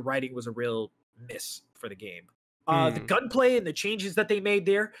 Like, the writing was a real miss for the game. The gunplay and the changes that they made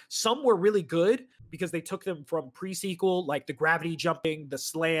there, some were really good because they took them from pre-sequel, like the gravity jumping, the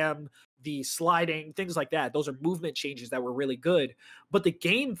slam, the sliding, things like that. Those are movement changes that were really good. But the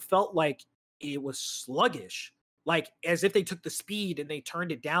game felt like it was sluggish, like as if they took the speed and they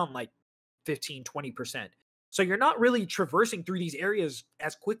turned it down like 15, 20%. So you're not really traversing through these areas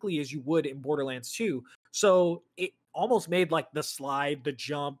as quickly as you would in Borderlands 2. So it almost made like the slide, the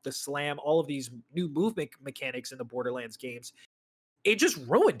jump, the slam, all of these new movement mechanics in the Borderlands games. It just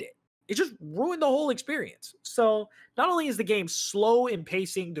ruined it. It just ruined the whole experience. So not only is the game slow in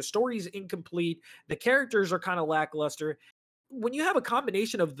pacing, the story's incomplete, the characters are kind of lackluster. When you have a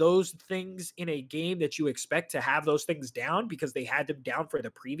combination of those things in a game that you expect to have those things down because they had them down for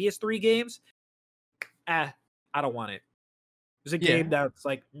the previous 3 games, I don't want it. It's a game that's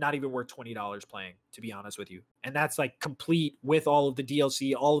like not even worth $20 playing, to be honest with you. And that's like complete with all of the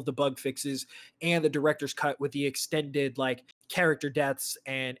DLC, all of the bug fixes, and the director's cut with the extended like character deaths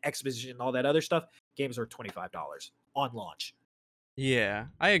and exposition and all that other stuff. Games are $25 on launch. Yeah,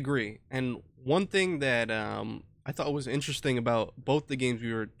 I agree. And one thing that I thought was interesting about both the games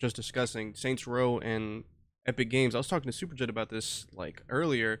we were just discussing, Saints Row and Epic Games, I was talking to SuperJJJet about this like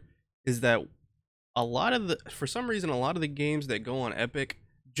earlier, is that for some reason, a lot of the games that go on Epic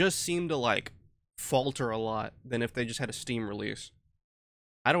just seem to like falter a lot than if they just had a Steam release.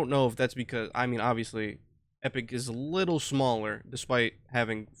 I don't know if that's because, I mean, obviously Epic is a little smaller despite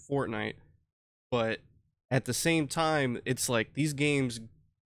having Fortnite, but at the same time, it's like these games,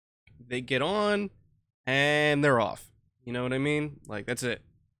 they get on and they're off. You know what I mean? Like, that's it.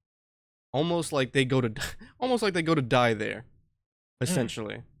 Almost like they go to die there,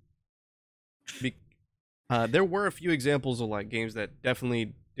 essentially. There were a few examples of like games that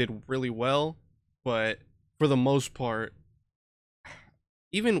definitely did really well, but for the most part,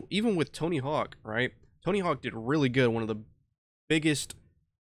 even with Tony Hawk, right? Tony Hawk did really good, one of the biggest,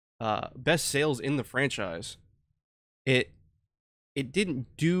 best sales in the franchise. It didn't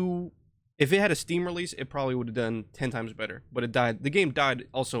do. If it had a Steam release, it probably would have done 10 times better. But it died. The game died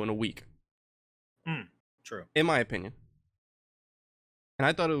also in a week. True, in my opinion. And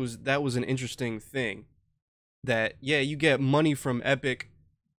I thought that was an interesting thing. That, yeah, you get money from Epic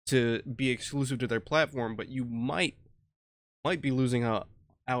to be exclusive to their platform, but you might be losing out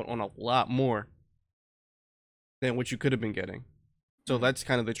on a lot more than what you could have been getting. So that's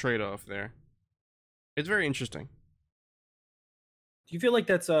kind of the trade-off there. It's very interesting. Do you feel like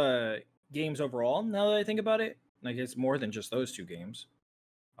that's games overall, now that I think about it? Like, it's more than just those 2 games,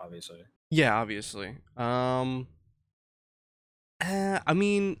 obviously. Yeah, obviously. I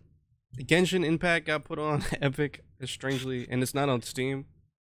mean, Genshin Impact got put on Epic, strangely, and it's not on Steam.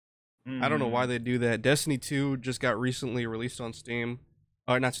 I don't know why they do that. Destiny 2 just got recently released on Steam.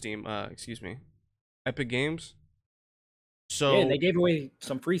 Or not Steam, excuse me. Epic Games. So yeah, and they gave away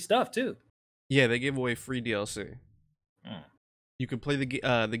some free stuff too. Yeah, they gave away free DLC. Hmm. You could play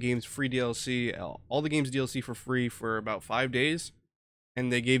the game's free DLC, all the game's DLC for free for about 5 days,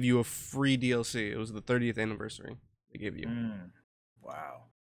 and they gave you a free DLC. It was the 30th anniversary. They gave you. Wow.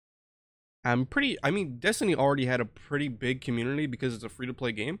 I mean, Destiny already had a pretty big community because it's a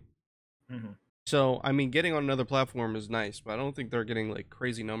free-to-play game. Mhm. So, I mean, getting on another platform is nice, but I don't think they're getting like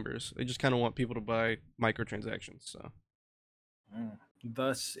crazy numbers. They just kind of want people to buy microtransactions. So,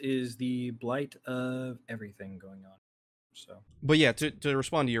 Thus is the blight of everything going on. So, but yeah, to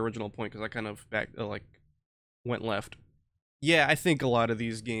respond to your original point, because I kind of went left. Yeah, I think a lot of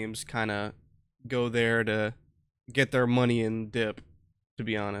these games kind of go there to get their money and dip. To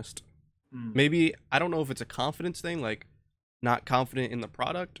be honest, maybe I don't know if it's a confidence thing, like not confident in the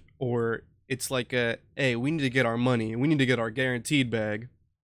product, or it's like hey, we need to get our money, we need to get our guaranteed bag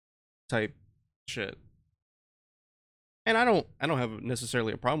type shit. And I don't have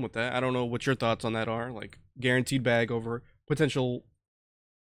necessarily a problem with that. I don't know what your thoughts on that are, like guaranteed bag over potential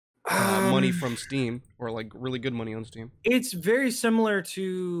money from Steam, or like really good money on Steam. It's very similar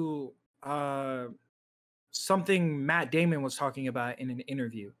to something Matt Damon was talking about in an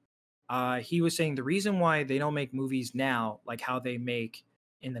interview. He was saying the reason why they don't make movies now, like how they make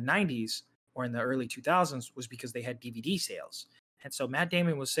in the 90s or in the early 2000s, was because they had DVD sales. And so Matt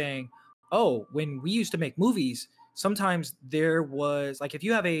Damon was saying, oh, when we used to make movies, sometimes there was, like, if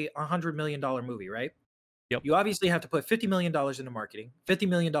you have a $100 million movie, right? Yep. You obviously have to put $50 million into marketing, $50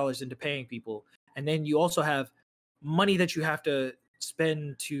 million into paying people. And then you also have money that you have to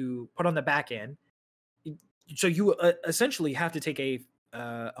spend to put on the back end. So you essentially have to take a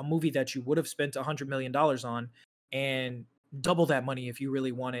movie that you would have spent $100 million on and double that money if you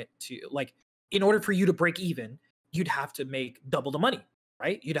really want it to, like, in order for you to break even, you'd have to make double the money,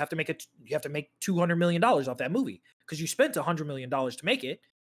 right? You have to make $200 million off that movie because you spent $100 million to make it.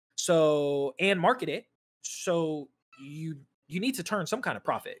 So, and market it. So you need to turn some kind of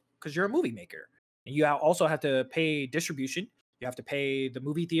profit because you're a movie maker. And you also have to pay distribution. You have to pay the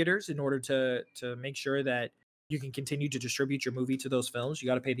movie theaters in order to make sure that you can continue to distribute your movie to those films. You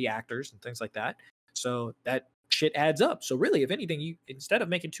got to pay the actors and things like that. So that shit adds up. So really, if anything, you, instead of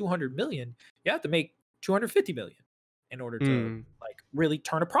making 200 million, you have to make 250 million in order to like really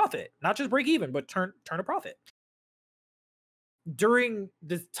turn a profit, not just break even, but turn a profit. During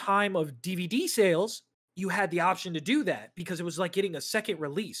the time of DVD sales, you had the option to do that because it was like getting a second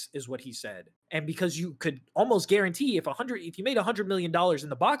release, is what he said. And because you could almost guarantee if you made $100 million in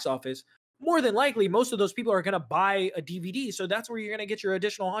the box office, more than likely most of those people are going to buy a DVD. So that's where you're going to get your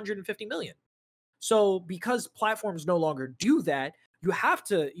additional 150 million. So because platforms no longer do that,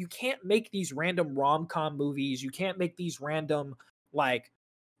 you can't make these random rom-com movies. You can't make these random like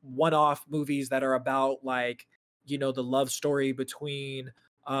one-off movies that are about like, you know, the love story between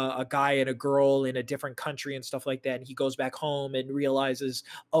a guy and a girl in a different country and stuff like that. And he goes back home and realizes,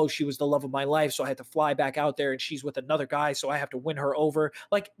 oh, she was the love of my life. So I had to fly back out there and she's with another guy. So I have to win her over.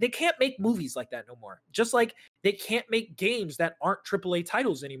 Like, they can't make movies like that no more. Just like they can't make games that aren't AAA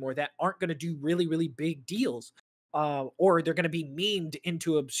titles anymore, that aren't going to do really, really big deals. Or they're going to be memed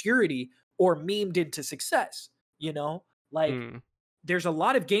into obscurity or memed into success, you know? Like, there's a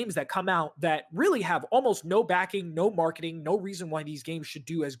lot of games that come out that really have almost no backing, no marketing, no reason why these games should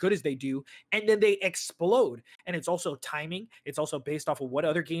do as good as they do. And then they explode. And it's also timing. It's also based off of what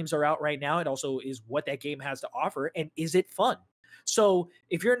other games are out right now. It also is what that game has to offer. And is it fun? So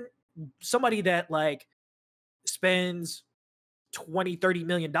if you're somebody that like spends $20-30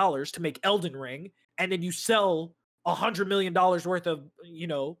 million to make Elden Ring, and then you sell $100 million worth of, you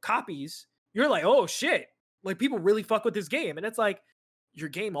know, copies, you're like, oh shit. Like, people really fuck with this game. And it's like, your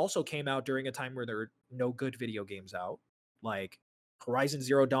game also came out during a time where there were no good video games out. Like, Horizon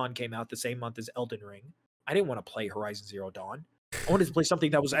Zero Dawn came out the same month as Elden Ring. I didn't want to play Horizon Zero Dawn. I wanted to play something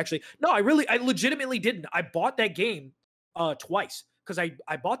that was actually... No, I legitimately didn't. I bought that game twice because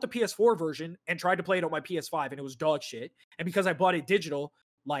I bought the PS4 version and tried to play it on my PS5 and it was dog shit. And because I bought it digital,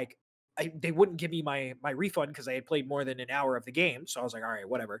 like, they wouldn't give me my refund because I had played more than an hour of the game. So I was like, all right,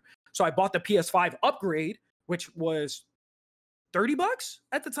 whatever. So I bought the PS5 upgrade, which was $30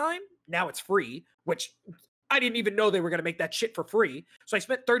 at the time. Now it's free, which I didn't even know they were going to make that shit for free. So I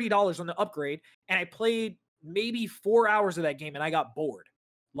spent $30 on the upgrade and I played maybe 4 hours of that game and I got bored.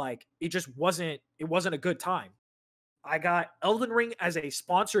 Like, it wasn't a good time. I got Elden Ring as a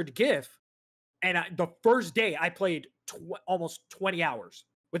sponsored gift. And the first day I played almost 20 hours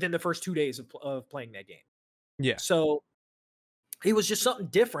within the first 2 days of playing that game. Yeah. So it was just something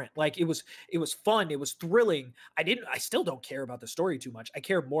different. Like, it was fun. It was thrilling. I still don't care about the story too much. I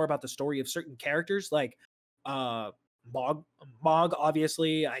care more about the story of certain characters. Like, Mog,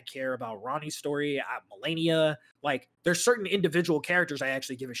 obviously. I care about Ronnie's story, Melania. Like, there's certain individual characters I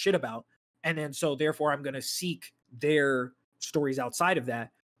actually give a shit about. And then, so therefore, I'm going to seek their stories outside of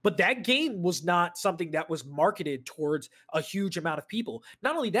that. But that game was not something that was marketed towards a huge amount of people.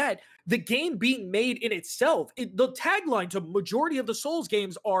 Not only that, the game being made in itself, the tagline to majority of the Souls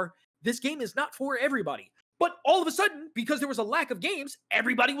games are, this game is not for everybody. But all of a sudden, because there was a lack of games,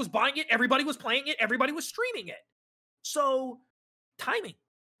 everybody was buying it, everybody was playing it, everybody was streaming it. So, timing.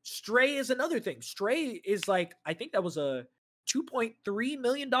 Stray is another thing. Stray is like, I think that was a $2.3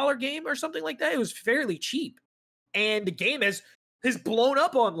 million game or something like that. It was fairly cheap. And the game has blown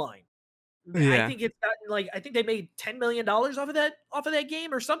up online. Yeah. I think it's gotten like, I think they made $10 million off of that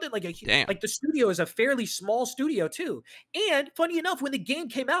game or something. Like Damn. like the studio is a fairly small studio too. And funny enough, when the game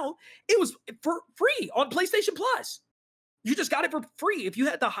came out, it was for free on PlayStation Plus. You just got it for free. If you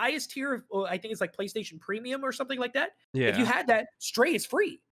had the highest tier of, I think it's like PlayStation Premium or something like that. Yeah. If you had that, Stray is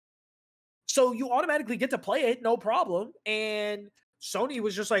free. So you automatically get to play it, no problem. And Sony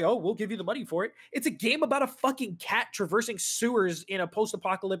was just like, oh, we'll give you the money for it. It's a game about a fucking cat traversing sewers in a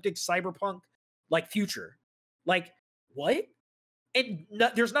post-apocalyptic cyberpunk like future. Like, what? And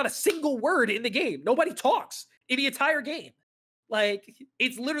there's not a single word in the game. Nobody talks in the entire game. Like,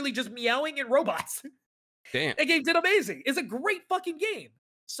 it's literally just meowing and robots. Damn. That game did amazing. It's a great fucking game.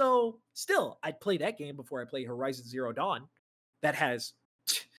 So still, I'd play that game before I play Horizon Zero Dawn. That has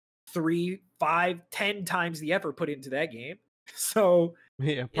 3, 5, 10 times the effort put into that game. So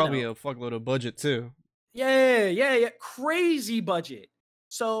yeah, probably a fuckload of budget too. Yeah. Crazy budget.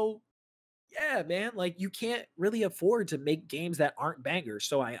 So yeah, man, like you can't really afford to make games that aren't bangers.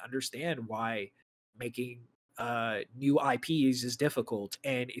 So I understand why making new IPs is difficult.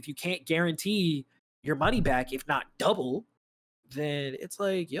 And if you can't guarantee your money back, if not double, then it's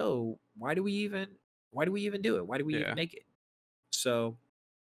like, yo, why do we even do it? Why do we even make it? So,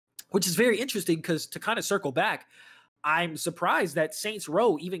 which is very interesting because to kind of circle back, I'm surprised that Saints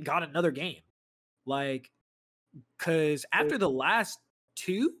Row even got another game. Like, because after the last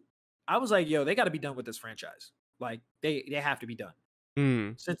 2, I was like, yo, they got to be done with this franchise. Like, they have to be done.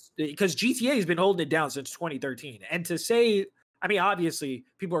 Since because GTA has been holding it down since 2013. And to say, I mean, obviously,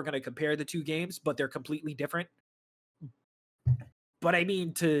 people are going to compare the 2 games, but they're completely different. But I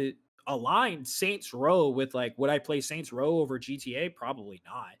mean, to align Saints Row with, like, would I play Saints Row over GTA? Probably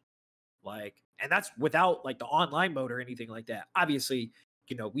not. Like, and that's without, like, the online mode or anything like that. Obviously,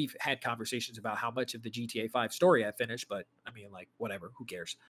 you know, we've had conversations about how much of the GTA 5 story I finished, but I mean, like, whatever, who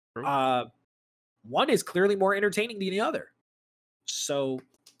cares? One is clearly more entertaining than the other. So,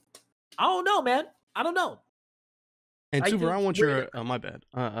 I don't know, man. I don't know. And Super, I want your my bad.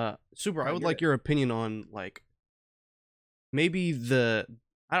 Super, I would like your opinion on, like, maybe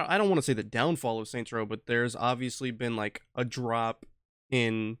I don't want to say the downfall of Saints Row, but there's obviously been like a drop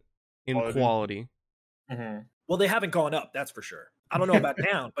in quality. Mm-hmm. Well, they haven't gone up, that's for sure. I don't know about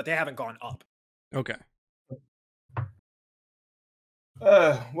down, but they haven't gone up. Okay.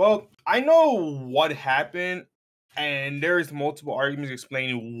 Well, I know what happened, and there's multiple arguments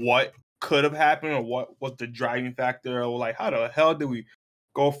explaining what could have happened or what was the driving factor, or like how the hell did we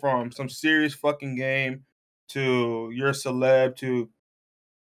go from some serious fucking game to you're a celeb to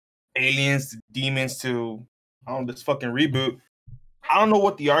aliens to demons to this fucking reboot. I don't know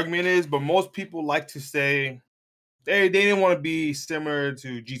what the argument is, but most people like to say they didn't want to be similar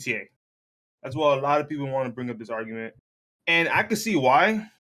to GTA. That's what a lot of people want to bring up this argument. And I can see why.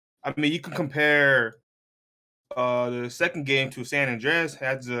 I mean, you can compare the second game to San Andreas,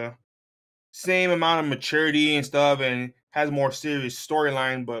 has the same amount of maturity and stuff and has more serious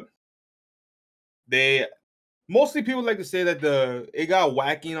storyline, but mostly people like to say that it got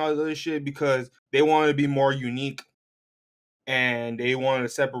wacky and all this other shit because they wanted to be more unique and they wanted to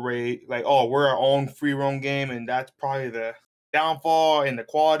separate, like, oh, we're our own free roam game, and that's probably the downfall in the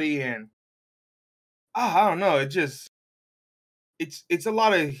quality. And I don't know, it's a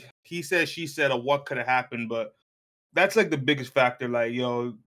lot of he said, she said of what could have happened, but that's like the biggest factor. Like,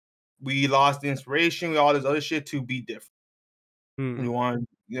 yo, we lost the inspiration, we all this other shit to be different. We want,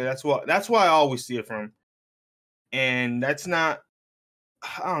 that's why I always see it from. And that's not,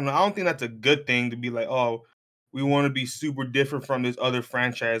 I don't know, I don't think that's a good thing to be like, oh, we want to be super different from this other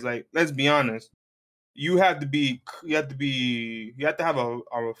franchise. Like, let's be honest. You have to have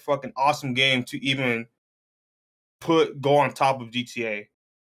a fucking awesome game to even go on top of GTA.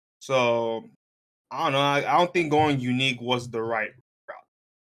 So I don't know. I don't think going unique was the right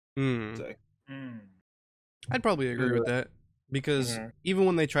route. I'd probably agree with that because even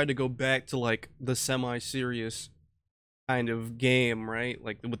when they tried to go back to like the semi-serious kind of game, right?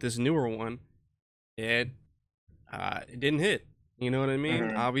 Like with this newer one, it didn't hit. You know what I mean?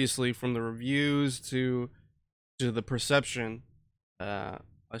 Mhm. Obviously, from the reviews to the perception,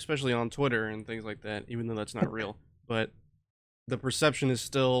 especially on Twitter and things like that, even though that's not real, but the perception is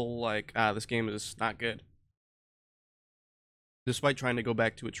still like, this game is not good, despite trying to go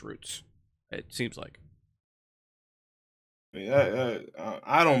back to its roots. It seems like.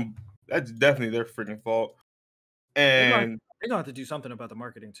 I don't. That's definitely their freaking fault. They're And gonna have to do something about the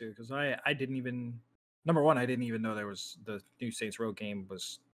marketing too, because I didn't even, number one, I didn't even know there was the new Saints Row game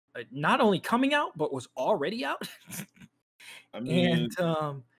was not only coming out but was already out. I mean,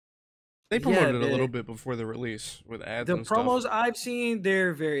 And They yeah, promoted it a little bit before the release with ads the and stuff. promos I've seen,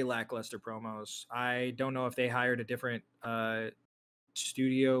 they're very lackluster promos. I don't know if they hired a different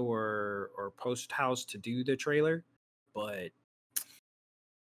studio or post house to do the trailer, but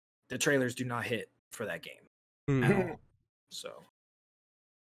the trailers do not hit for that game at Hmm. all. So,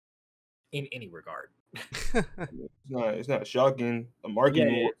 in any regard. it's not shocking. The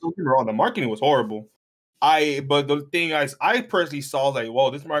marketing, Yeah. don't get me wrong, the marketing was horrible. But the thing I personally saw like,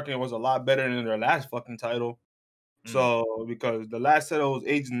 whoa, this marketing was a lot better than their last fucking title. So because the last title was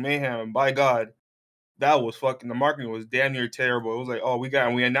Agents of Mayhem, and by God, that was fucking, the marketing was damn near terrible. It was like, oh,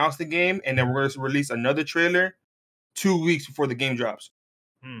 we announced the game, and then we're gonna release another trailer 2 weeks before the game drops.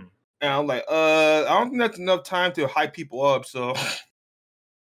 Hmm. And I'm like, I don't think that's enough time to hype people up. So,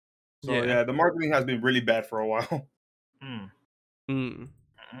 yeah, the marketing has been really bad for a while. Hmm.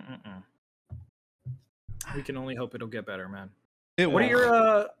 We can only hope it'll get better, man. It What won't.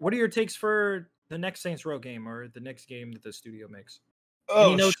 are your takes for the next Saints Row game or the next game that the studio makes? Oh,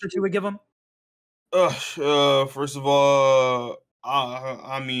 Any notes that you would give them? First of all,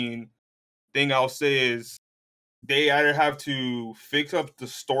 I mean, thing I'll say is they either have to fix up the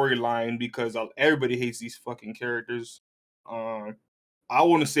storyline because everybody hates these fucking characters. I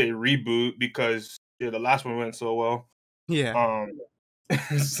want to say reboot because the last one went so well. Yeah.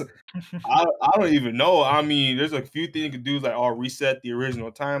 I don't even know. I mean, there's a few things you could do, like reset the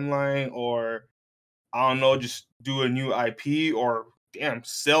original timeline, or I don't know, just do a new IP, or damn,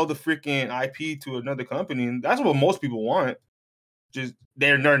 sell the freaking IP to another company. And that's what most people want. Just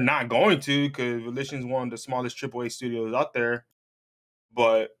they're not going to, because Volition's one of the smallest AAA studios out there.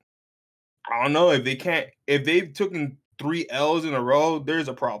 But I don't know, if they've taken 3 L's in a row, there's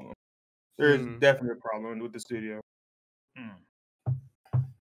a problem. There's definitely a problem with the studio.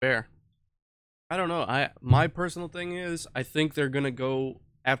 Fair. I don't know. My personal thing is, I think they're gonna go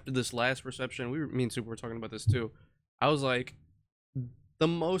after this last reception. Me and Super were talking about this too. I was like, the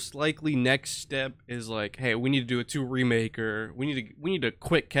most likely next step is like, hey, we need to do a 2 remake, or we need a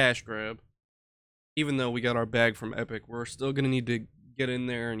quick cash grab. Even though we got our bag from Epic, we're still gonna need to get in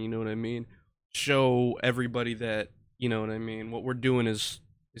there and, you know what I mean, show everybody that, you know what I mean, what we're doing is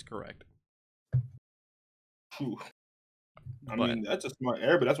correct. Whew. I mean, that's a smart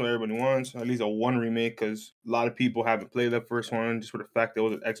but that's what everybody wants. At least a 1 remake, because a lot of people haven't played that first one just for the fact that it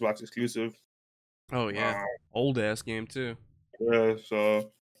was an Xbox exclusive. Oh yeah, old ass game too. Yeah,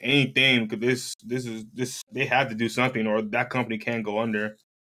 so anything, because this they have to do something, or that company can't go under.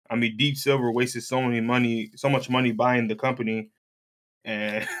 I mean, Deep Silver wasted so much money buying the company,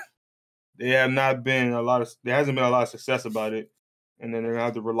 and there hasn't been a lot of success about it. And then they're gonna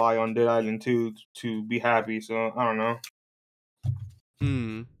have to rely on Dead Island 2 to be happy. So I don't know.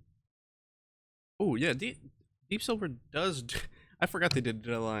 Oh yeah, Deep Silver does. I forgot they did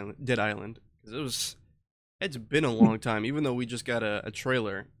Dead Island, because it's been a long time. Even though we just got a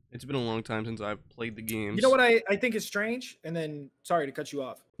trailer, it's been a long time since I've played the games. You know what I think is strange? And then, sorry to cut you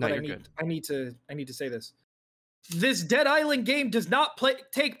off, No, but you're good. I need to say this. This Dead Island game does not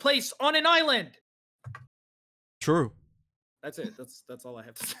take place on an island. True. That's it. That's all I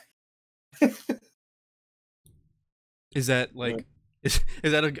have to say. Is that like is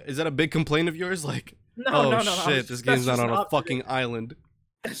that a big complaint of yours? Like, No. Shit, this game's not on a fucking island.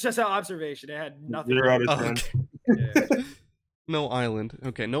 It's just an observation. It had nothing. 0 out of 10. Okay. No island.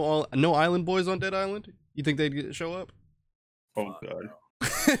 Okay, no island boys on Dead Island. You think they'd show up? Oh god.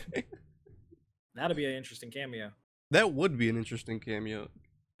 That'd be an interesting cameo. That would be an interesting cameo.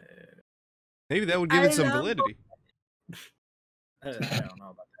 Maybe that would give it some validity. I don't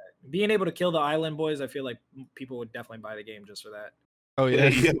know about that. Being able to kill the island boys, I feel like people would definitely buy the game just for that. Oh yeah.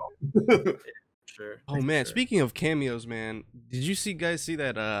 Sure. Oh man, speaking of cameos, man, did you guys see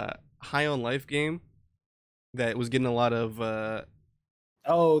that High on Life game that was getting a lot of it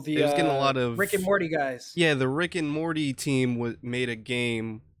was getting a lot of Rick and Morty guys. Yeah, the Rick and Morty team made a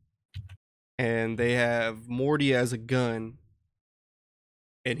game, and they have Morty as a gun,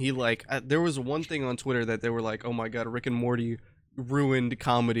 and he there was one thing on Twitter that they were like, oh my god, Rick and Morty ruined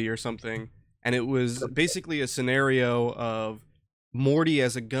comedy or something, and it was basically a scenario of Morty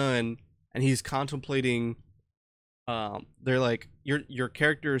as a gun, and he's contemplating. They're like, your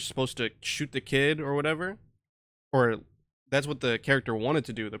character is supposed to shoot the kid or whatever, or that's what the character wanted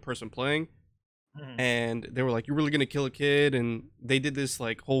to do, the person playing. And they were like, you're really gonna kill a kid? And they did this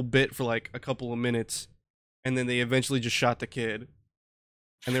like whole bit for like a couple of minutes, and then they eventually just shot the kid.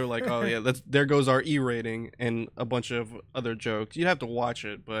 And they were like, oh yeah, there goes our E rating, and a bunch of other jokes. You'd have to watch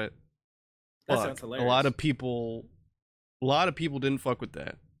it, but that sounds hilarious. a lot of people didn't fuck with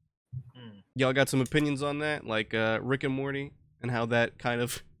that. Y'all got some opinions on that, like Rick and Morty, and how that kind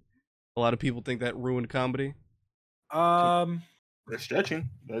of, a lot of people think that ruined comedy? They're stretching.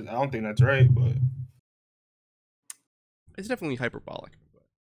 I don't think that's right, but it's definitely hyperbolic.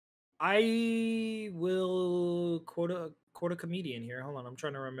 I will quote a comedian here. Hold on, I'm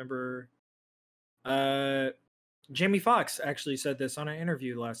trying to remember. Jamie Foxx actually said this on an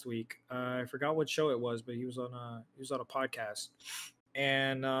interview last week. I forgot what show it was, but he was on a podcast,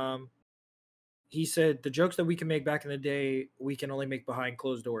 and he said the jokes that we can make back in the day, we can only make behind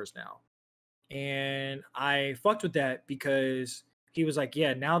closed doors now. And I fucked with that because he was like,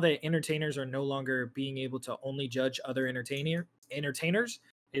 yeah, now that entertainers are no longer being able to only judge other entertainers,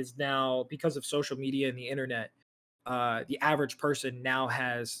 is now, because of social media and the internet, the average person now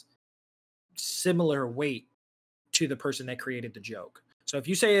has similar weight to the person that created the joke. So if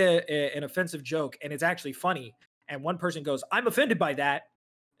you say an offensive joke and it's actually funny, and one person goes, I'm offended by that,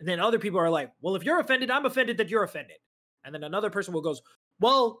 and then other people are like, well, if you're offended, I'm offended that you're offended. And then another person will goes,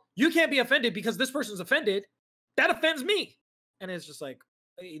 well, you can't be offended because this person's offended. That offends me. And it's just like,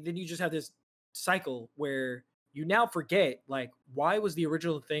 then you just have this cycle where you now forget, like, why was the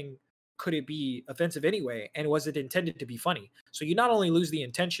original thing, could it be offensive anyway? And was it intended to be funny? So you not only lose the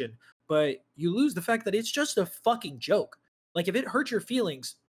intention, but you lose the fact that it's just a fucking joke. Like, if it hurts your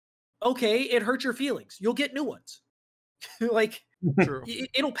feelings, okay, it hurts your feelings. You'll get new ones. Like, True.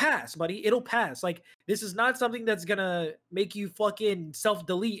 It'll pass, buddy. It'll pass. Like, this is not something that's gonna make you fucking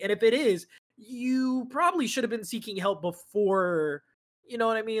self-delete. And if it is, you probably should have been seeking help before. You know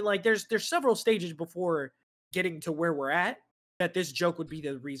what I mean? Like, there's several stages before getting to where we're at, that this joke would be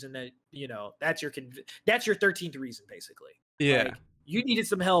the reason that, you know, that's your 13th reason, basically. Yeah. Like, you needed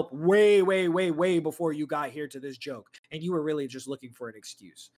some help way, way, way, way before you got here to this joke, and you were really just looking for an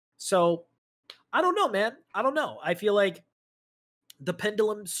excuse. So I don't know, man. I don't know. I feel like the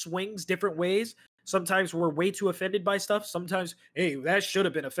pendulum swings different ways. Sometimes we're way too offended by stuff. Sometimes, hey, that should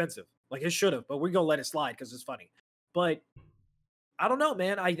have been offensive. Like, it should have, but we're going to let it slide because it's funny. But I don't know,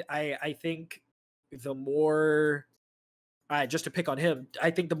 man. I think the more, just to pick on him,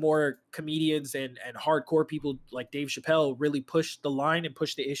 I think the more comedians and hardcore people like Dave Chappelle really push the line and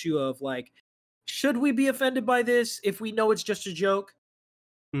push the issue of, like, should we be offended by this if we know it's just a joke?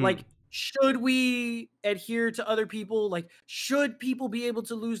 Like, should we adhere to other people? Like, should people be able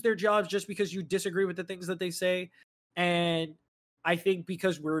to lose their jobs just because you disagree with the things that they say? And I think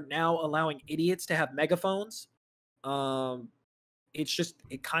because we're now allowing idiots to have megaphones, it's just,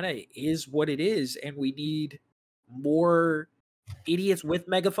 it kind of is what it is. And we need more idiots with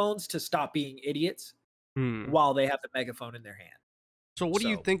megaphones to stop being idiots while they have the megaphone in their hand. So what do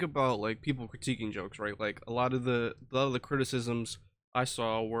you think about, like, people critiquing jokes, right? Like, a lot of the criticisms I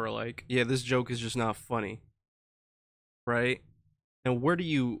saw were like, yeah, this joke is just not funny, right? And where do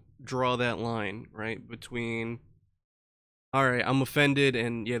you draw that line, right? Between, all right, I'm offended,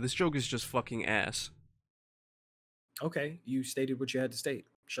 and yeah, this joke is just fucking ass. Okay, you stated what you had to state.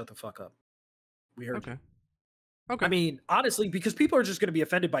 Shut the fuck up. We heard you. Okay. I mean, honestly, because people are just going to be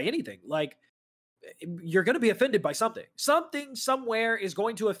offended by anything. Like, you're going to be offended by something. Something somewhere is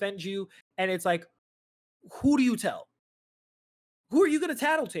going to offend you, and it's like, who do you tell? Who are you going to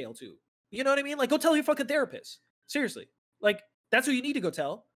tattletale to? You know what I mean? Like, go tell your fucking therapist. Seriously. Like, that's who you need to go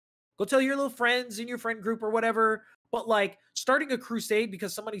tell. Go tell your little friends in your friend group or whatever. But, like, starting a crusade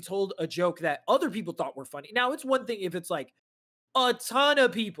because somebody told a joke that other people thought were funny. Now, it's one thing if it's like a ton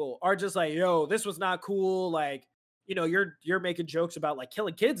of people are just like, yo, this was not cool. Like, you know, you're making jokes about, like,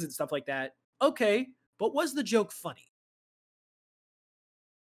 killing kids and stuff like that. Okay. But was the joke funny?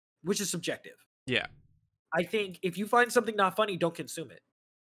 Which is subjective. Yeah. I think if you find something not funny, don't consume it.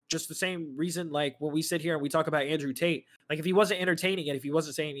 Just the same reason, like, when we sit here and we talk about Andrew Tate, like, if he wasn't entertaining and if he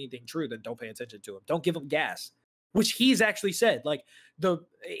wasn't saying anything true, then don't pay attention to him. Don't give him gas, which he's actually said. Like,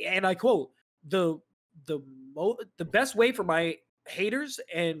 and I quote, the best way for my haters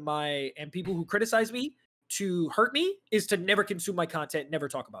and people who criticize me to hurt me is to never consume my content, never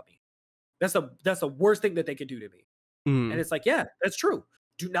talk about me. That's the worst thing that they could do to me. And it's like, yeah, that's true.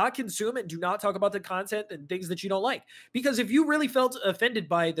 Do not consume and do not talk about the content and things that you don't like. Because if you really felt offended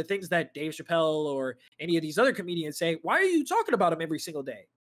by the things that Dave Chappelle or any of these other comedians say, why are you talking about them every single day?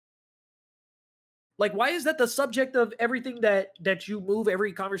 Like, why is that the subject of everything that you move,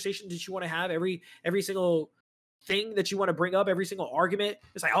 every conversation that you want to have, every single thing that you want to bring up, every single argument?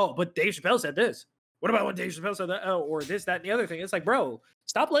 It's like, oh, but Dave Chappelle said this. What about when Dave Chappelle said that? Oh, or this, that, and the other thing? It's like, bro,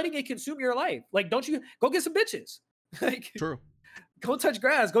 stop letting it consume your life. Like, don't you go get some bitches? Like, True. Go touch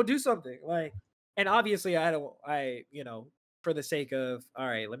grass. Go do something. Like, and obviously, for the sake of, all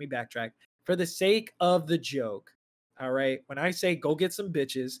right, let me backtrack. For the sake of the joke, all right, when I say go get some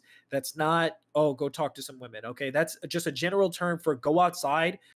bitches, that's not, oh, go talk to some women. Okay, that's just a general term for go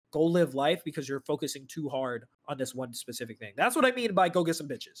outside, go live life, because you're focusing too hard on this one specific thing. That's what I mean by go get some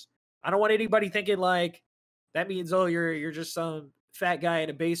bitches. I don't want anybody thinking like that means, oh, you're just some fat guy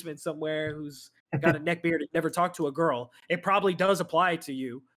in a basement somewhere who's got a neck beard and never talked to a girl. It probably does apply to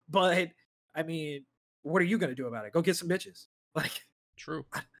you, but I mean, what are you gonna do about it? Go get some bitches. Like, true.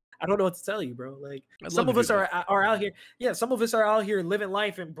 I don't know what to tell you, bro. Like, I'd some love of to us do are out here. Yeah, some of us are out here living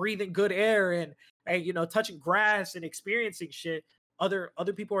life and breathing good air and touching grass and experiencing shit. Other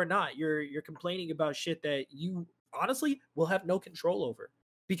people are not. You're complaining about shit that you honestly will have no control over.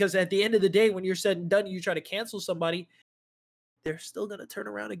 Because at the end of the day, when you're said and done, you try to cancel somebody, they're still gonna turn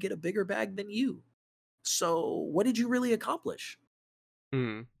around and get a bigger bag than you. So what did you really accomplish?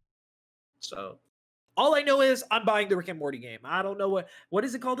 Mm. So all I know is I'm buying the Rick and Morty game. I don't know what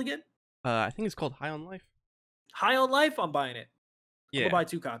is it called again? I think it's called High on Life. High on Life. I'm buying it. Yeah. I'm gonna buy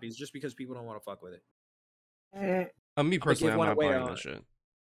 2 copies just because people don't want to fuck with it. Me personally, I'm not away buying on that shit.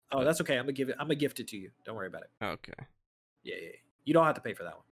 Oh, that's okay. I'm gonna gift it to you. Don't worry about it. Okay. Yeah. You don't have to pay for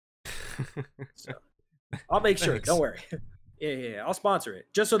that one. So I'll make sure. Thanks. Don't worry. Yeah. I'll sponsor it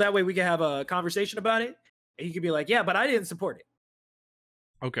just so that way we can have a conversation about it, and you can be like, yeah, but I didn't support it.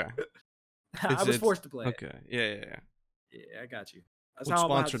 Okay. I was forced to play it. Okay. Yeah. Yeah, I got you. That's With how I'm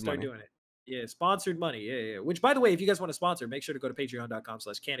gonna have to sponsored start money. doing it. Yeah, sponsored money. Yeah. Which, by the way, if you guys want to sponsor, make sure to go to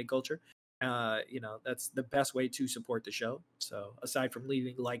patreon.com/candidculture. That's the best way to support the show. So aside from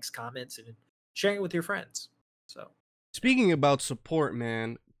leaving likes, comments, and sharing it with your friends. So Speaking about support,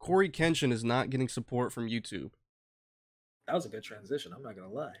 man, Corey Kenshin is not getting support from YouTube. that was a good transition. I'm not gonna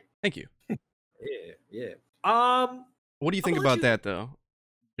lie. Thank you. Yeah. What do you think gonna let about that, though?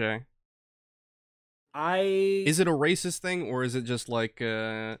 Okay. Is it a racist thing, or is it just like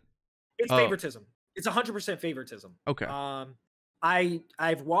It's favoritism. It's 100% favoritism. Okay.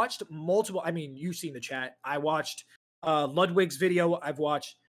 I've watched multiple. I mean, you've seen the chat. I watched Ludwig's video. I've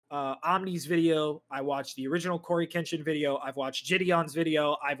watched Omni's video. I watched the original Corey Kenshin video. I've watched Gideon's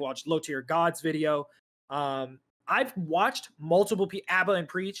video. I've watched LowTierGod's video. I've watched multiple people, Abba and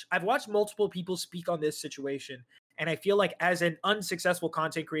Preach. I've watched multiple people speak on this situation. And I feel like as an unsuccessful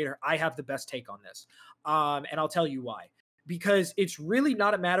content creator, I have the best take on this. And I'll tell you why. Because it's really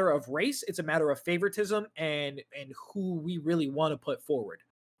not a matter of race. It's a matter of favoritism and who we really want to put forward,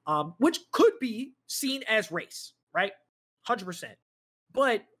 which could be seen as race, right? 100%.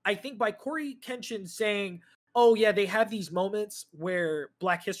 But I think by Corey Kenshin saying, oh, yeah, they have these moments where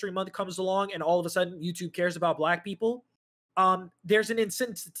Black History Month comes along and all of a sudden YouTube cares about Black people, there's an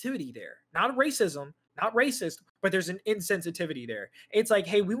insensitivity there. Not racism, not racist, but there's an insensitivity there. It's like,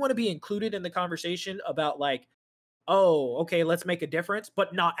 hey, we want to be included in the conversation about like, oh, okay, let's make a difference,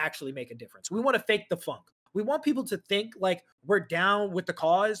 but not actually make a difference. We want to fake the funk. We want people to think like we're down with the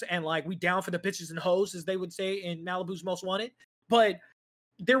cause and like we down for the bitches and hoes, as they would say in Malibu's Most Wanted, but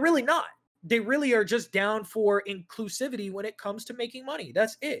they're really not. They really are just down for inclusivity when it comes to making money.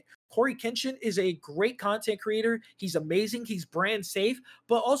 That's it. Corey Kenshin is a great content creator. He's amazing. He's brand safe.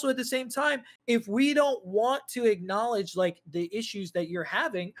 But also at the same time, if we don't want to acknowledge like the issues that you're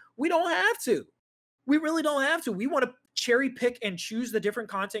having, we don't have to. We really don't have to. We want to cherry pick and choose the different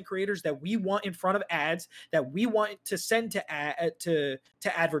content creators that we want in front of ads, that we want to send to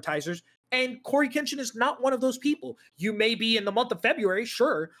advertisers. And Corey Kenshin is not one of those people. You may be in the month of February,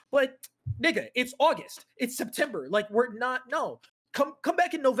 sure, but nigga, it's August, it's September. Like we're not. No, come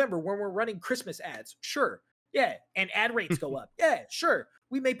back in November when we're running Christmas ads. Sure, yeah, and ad rates go up. Yeah, sure.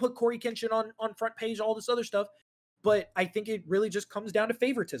 We may put Corey Kenshin on front page, all this other stuff. But I think it really just comes down to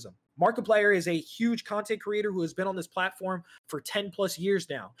favoritism. Markiplier is a huge content creator who has been on this platform for 10 plus years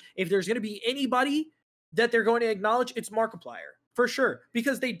now. If there's going to be anybody that they're going to acknowledge, it's Markiplier for sure,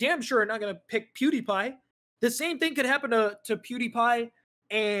 because they damn sure are not going to pick PewDiePie. The same thing could happen to PewDiePie,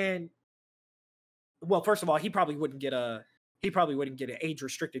 and well, first of all, he probably wouldn't get an age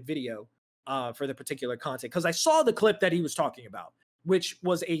restricted video for the particular content, because I saw the clip that he was talking about, which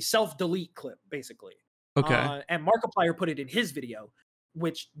was a self delete clip basically. Okay. And Markiplier put it in his video.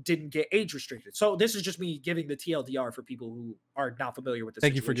 which didn't get age restricted. So this is just me giving the TLDR for people who are not familiar with the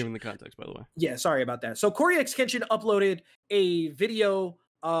Thank situation. you for giving the context, by the way. Yeah, sorry about that. So Corey X Kenshin uploaded a video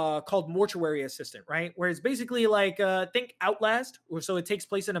called Mortuary Assistant, right? Where it's basically like think Outlast, or so it takes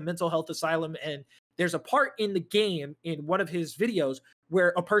place in a mental health asylum, and there's a part in the game in one of his videos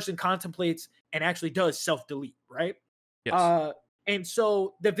where a person contemplates and actually does self-delete, right? Yes. And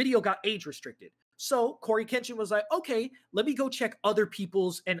so the video got age restricted. So Corey Kenshin was like, okay, let me go check other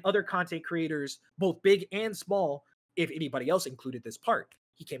people's and other content creators, both big and small, if anybody else included this part.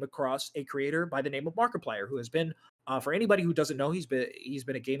 He came across a creator by the name of Markiplier, who has been, for anybody who doesn't know, he's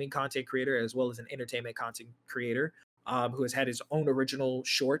been a gaming content creator as well as an entertainment content creator, who has had his own original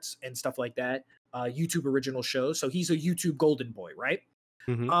shorts and stuff like that, YouTube original shows. So he's a YouTube golden boy, right?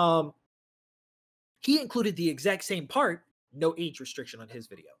 Mm-hmm. He included the exact same part, no age restriction on his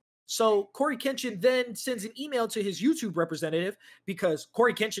video. So Corey Kenshin then sends an email to his YouTube representative, because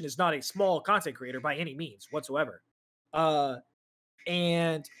Corey Kenshin is not a small content creator by any means whatsoever.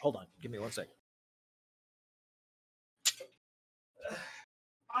 And hold on, give me 1 second.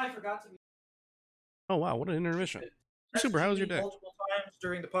 I forgot to. Oh wow, what an intermission! Super, how was your day? Multiple times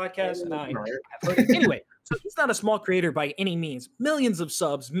during the podcast, and I anyway. So he's not a small creator by any means. Millions of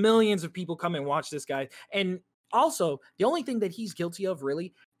subs, millions of people come and watch this guy, and also the only thing that he's guilty of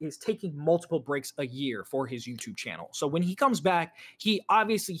really is taking multiple breaks a year for his YouTube channel. So when he comes back, he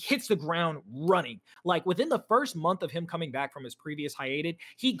obviously hits the ground running. Like within the first month of him coming back from his previous hiatus,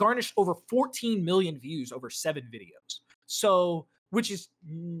 he garnished over 14 million views over 7 videos. So, which is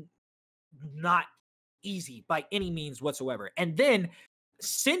not easy by any means whatsoever. And then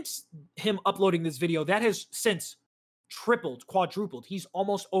since him uploading this video, that has since tripled, quadrupled. He's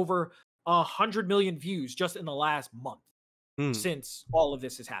almost over 100 million views just in the last month since all of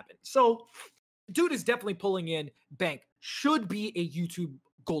this has happened. So dude is definitely pulling in bank. Should be a YouTube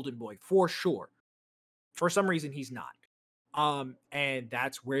golden boy for sure. For some reason, he's not. And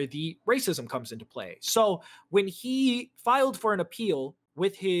that's where the racism comes into play. So when he filed for an appeal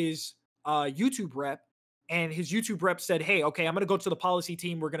with his YouTube rep, and his YouTube rep said, hey, okay, I'm going to go to the policy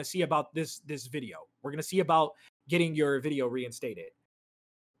team. We're going to see about this video. We're going to see about getting your video reinstated.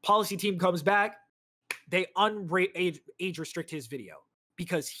 Policy team comes back. They age restrict his video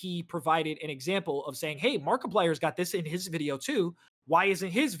because he provided an example of saying, hey, Markiplier's got this in his video too. Why isn't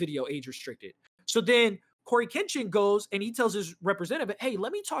his video age restricted? So then Corey Kenshin goes and he tells his representative, hey,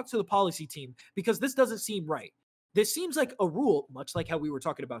 let me talk to the policy team because this doesn't seem right. This seems like a rule, much like how we were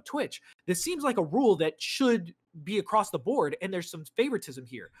talking about Twitch. This seems like a rule that should be across the board, and there's some favoritism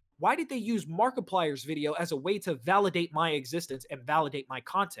here. Why did they use Markiplier's video as a way to validate my existence and validate my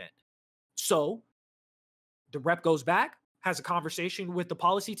content? So the rep goes back, has a conversation with the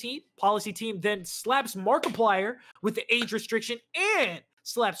policy team. Policy team then slaps Markiplier with the age restriction and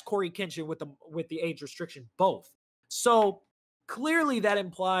slaps Corey Kenshin with the age restriction both. So clearly that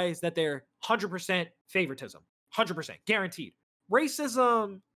implies that they're 100% favoritism. 100% guaranteed.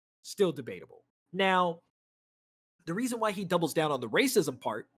 Racism, still debatable. Now, the reason why he doubles down on the racism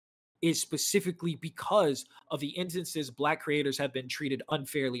part is specifically because of the instances Black creators have been treated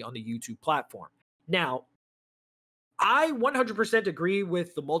unfairly on the YouTube platform. Now, I 100% agree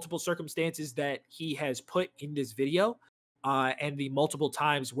with the multiple circumstances that he has put in this video and the multiple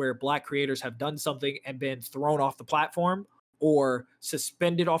times where Black creators have done something and been thrown off the platform or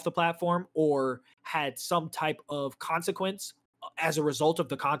suspended off the platform or had some type of consequence as a result of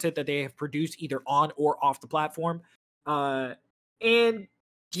the content that they have produced either on or off the platform. And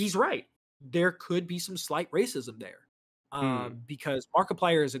he's right. There could be some slight racism there. Because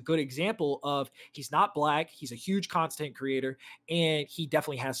Markiplier is a good example of he's not Black, he's a huge content creator, and he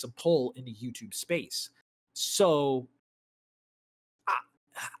definitely has some pull in the YouTube space. So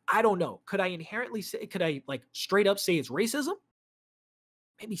I don't know. Could I inherently say, could I like straight up say it's racism?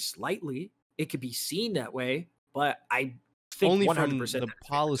 Maybe slightly. It could be seen that way, but I think only 100% from the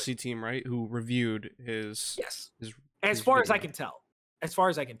policy team, right? Who reviewed his as far as I can tell. As far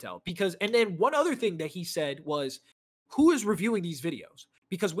as I can tell. Because and then one other thing that he said was, who is reviewing these videos?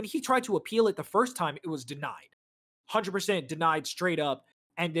 Because when he tried to appeal it the first time, it was denied. 100% denied straight up.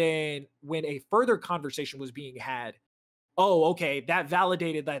 And then when a further conversation was being had, oh, okay, that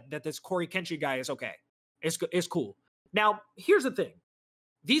validated that this Corey Kenshin guy is okay. It's cool. Now, here's the thing.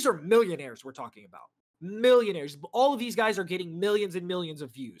 These are millionaires we're talking about. Millionaires. All of these guys are getting millions and millions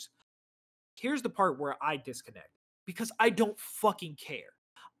of views. Here's the part where I disconnect. Because I don't fucking care.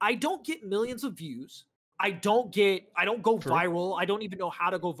 I don't get millions of views. I don't go True. viral. I don't even know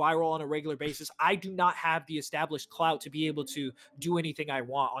how to go viral on a regular basis. I do not have the established clout to be able to do anything I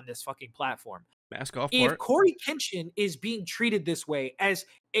want on this fucking platform. Mask off If part. Corey Kenshin is being treated this way as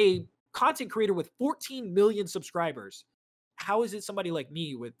a content creator with 14 million subscribers, how is it somebody like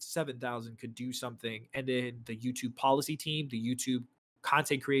me with 7,000 could do something and then the YouTube policy team, the YouTube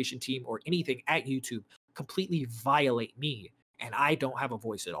content creation team, or anything at YouTube completely violate me and I don't have a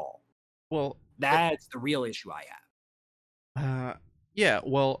voice at all? Well, That's the real issue I have. yeah.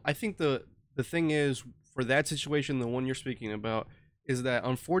 Well, I think the thing is, for that situation, the one you're speaking about, is that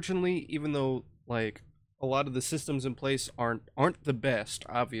unfortunately, even though like a lot of the systems in place aren't the best,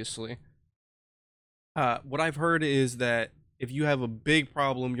 obviously. What I've heard is that if you have a big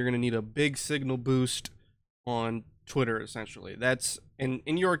problem, you're gonna need a big signal boost on Twitter. Essentially, that's in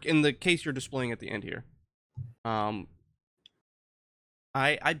the case you're displaying at the end here.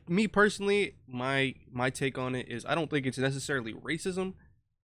 Me personally, my take on it is I don't think it's necessarily racism,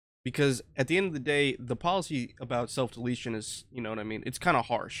 because at the end of the day, the policy about self-deletion is, you know what I mean, it's kind of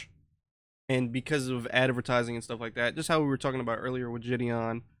harsh. And because of advertising and stuff like that, just how we were talking about earlier with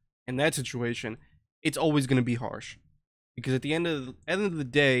Gideon and that situation, it's always going to be harsh. Because at the end of the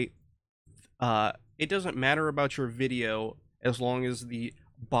day, it doesn't matter about your video as long as the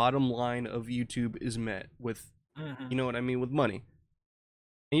bottom line of YouTube is met with, you know what I mean, with money.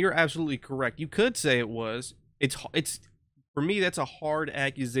 And you're absolutely correct. You could say it was. It's for me, that's a hard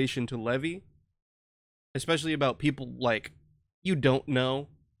accusation to levy, especially about people like you don't know.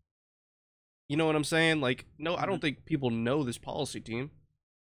 You know what I'm saying? Like, no, I don't think people know this policy team.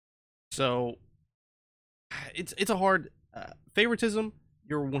 So it's a hard favoritism.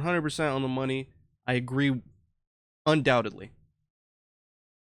 You're 100% on the money. I agree, undoubtedly.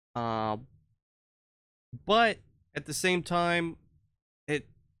 But at the same time,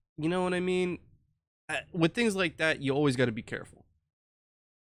 you know what I mean? With things like that, you always got to be careful.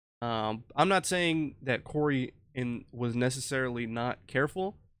 I'm not saying that Corey was necessarily not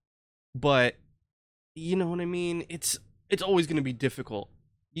careful, but you know what I mean? It's always going to be difficult.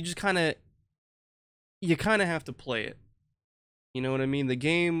 You just kind of have to play it. You know what I mean? The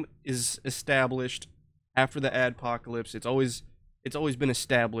game is established after the adpocalypse. It's always been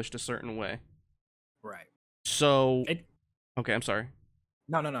established a certain way. Right. So, okay, I'm sorry.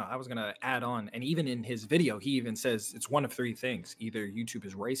 No. I was gonna add on, and even in his video, he even says it's one of three things: either YouTube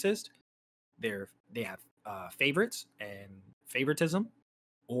is racist, they have favorites and favoritism,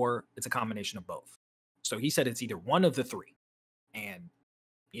 or it's a combination of both. So he said it's either one of the three, and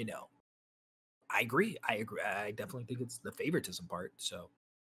you know, I agree. I definitely think it's the favoritism part. So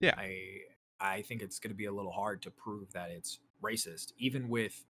yeah, I think it's gonna be a little hard to prove that it's racist, even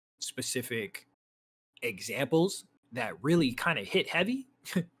with specific examples that really kind of hit heavy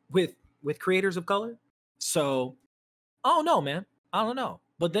with creators of color. So, oh no, man, I don't know.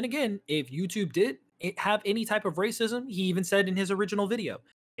 But then again, if YouTube did have any type of racism, he even said in his original video,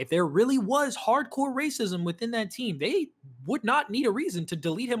 if there really was hardcore racism within that team, they would not need a reason to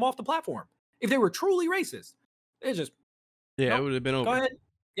delete him off the platform. If they were truly racist, they just it would have been over. Go ahead.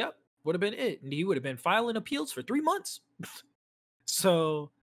 Yep, would have been it, and he would have been filing appeals for 3 months.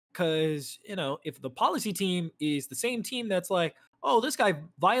 So, because if the policy team is the same team that's like, oh, this guy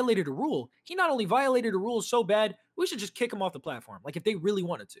violated a rule. He not only violated a rule so bad, we should just kick him off the platform. Like if they really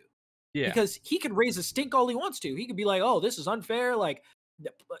wanted to. Yeah. Because he could raise a stink all he wants to. He could be like, oh, this is unfair. Like,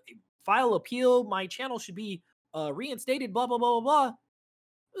 file appeal. My channel should be reinstated, blah, blah, blah, blah, blah.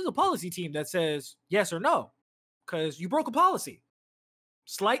 There's a policy team that says yes or no. Because you broke a policy.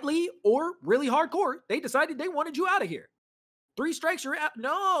 Slightly or really hardcore. They decided they wanted you out of here. 3 strikes, you're out.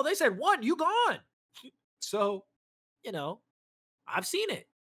 No, they said 1, you gone. So, I've seen it.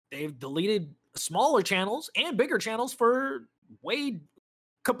 They've deleted smaller channels and bigger channels for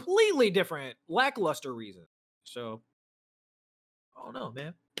completely different, lackluster reasons. So, I don't know,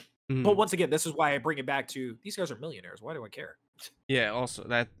 man. But once again, this is why I bring it back to these guys are millionaires. Why do I care? Yeah, also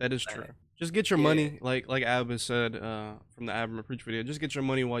that is true. Just get your money, like Ab has said from the Ab Preach video. Just get your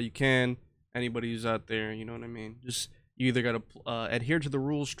money while you can. Anybody who's out there, you know what I mean. Just you either gotta adhere to the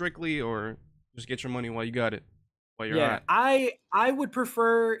rules strictly, or just get your money while you got it. While you're at. I would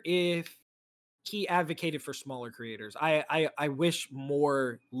prefer if he advocated for smaller creators. I wish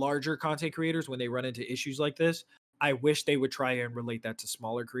more larger content creators, when they run into issues like this, I wish they would try and relate that to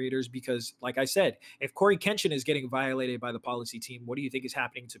smaller creators, because like I said, if Corey Kenshin is getting violated by the policy team, what do you think is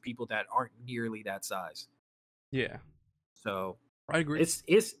happening to people that aren't nearly that size? Yeah. So I agree.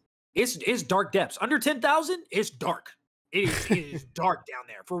 It's dark depths. Under 10,000, it's dark. It is dark down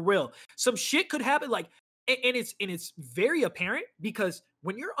there for real. Some shit could happen. Like it's very apparent because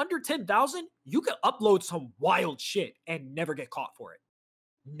when you're under 10,000, you can upload some wild shit and never get caught for it.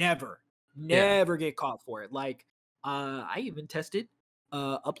 Never get caught for it. Like, I even tested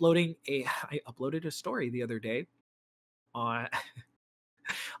uploading I uploaded a story the other day on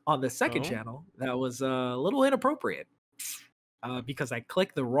on the second Oh. channel that was a little inappropriate because I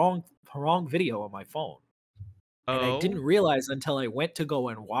clicked the wrong video on my phone. And I didn't Oh. realize until I went to go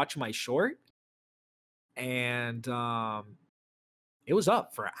and watch my short, and it was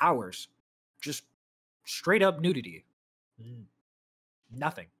up for hours, just straight up nudity.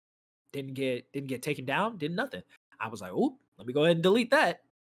 Nothing. Didn't get taken down. Did nothing. I was like, "Oop, let me go ahead and delete that."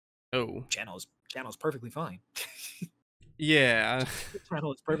 Oh. Channel's perfectly fine. Yeah.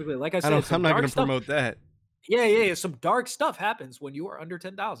 Channel is perfectly, like I I said. don't. Some I'm not dark gonna stuff. promote that. Yeah. Some dark stuff happens when you are under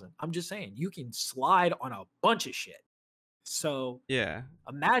 10,000. I'm just saying, you can slide on a bunch of shit. So Yeah.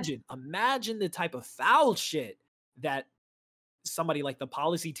 imagine the type of foul shit that somebody like the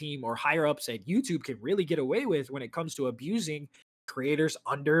policy team or higher ups at YouTube can really get away with when it comes to abusing creators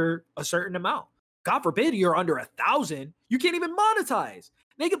under a certain amount. God forbid you're under 1,000, you can't even monetize.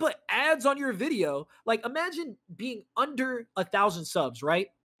 They can put ads on your video. Like, imagine being under 1,000 subs,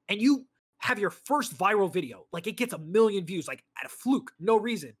 right? And you have your first viral video, like it gets 1 million views, like at a fluke, no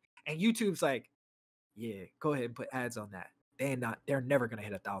reason. And YouTube's like, yeah, go ahead and put ads on that. They're never gonna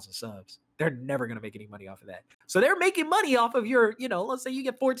hit 1,000 subs. They're never gonna make any money off of that. So they're making money off of your, let's say you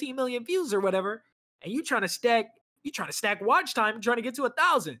get 14 million views or whatever, and you trying to stack watch time and trying to get to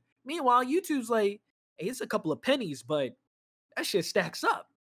 1,000. Meanwhile, YouTube's like, hey, it's a couple of pennies, but that shit stacks up.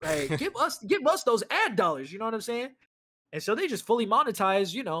 Right? give us those ad dollars. You know what I'm saying? And so they just fully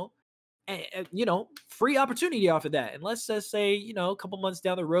monetize, and free opportunity off of that. And let's just say, a couple months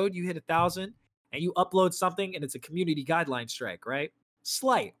down the road, you hit 1,000 and you upload something and it's a community guideline strike, right?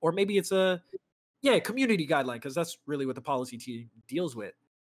 Slight, or maybe it's a community guideline, because that's really what the policy team deals with.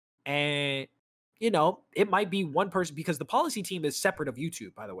 And it might be one person, because the policy team is separate of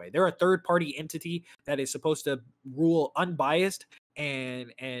YouTube, by the way. They're a third-party entity that is supposed to rule unbiased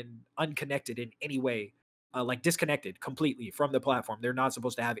and unconnected in any way, like disconnected completely from the platform. They're not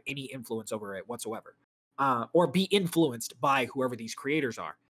supposed to have any influence over it whatsoever, or be influenced by whoever these creators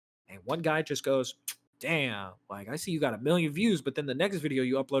are. And one guy just goes, damn, like, I see you got 1 million views, but then the next video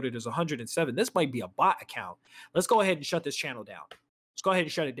you uploaded is 107. This might be a bot account. Let's go ahead and shut this channel down. Let's go ahead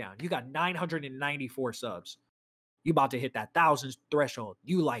and shut it down. You got 994 subs. You about to hit that 1,000 threshold.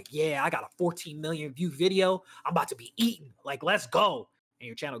 You like, yeah, I got a 14 million view video. I'm about to be eaten. Like, let's go. And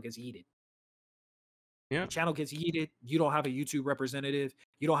your channel gets yeeted. Yeah. Your channel gets yeeted. You don't have a YouTube representative.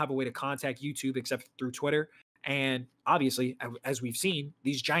 You don't have a way to contact YouTube except through Twitter. And obviously, as we've seen,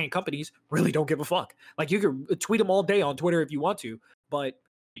 these giant companies really don't give a fuck. Like, you can tweet them all day on Twitter if you want to, but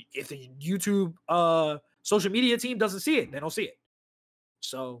if the YouTube social media team doesn't see it, they don't see it.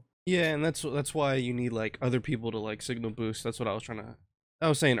 So yeah, and that's why you need like other people to like signal boost. That's what I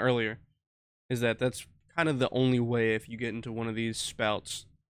was saying earlier, is that's kind of the only way if you get into one of these spouts.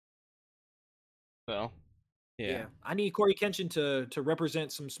 So yeah. I need Corey Kenshin to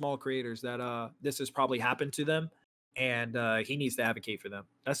represent some small creators that this has probably happened to them, and he needs to advocate for them.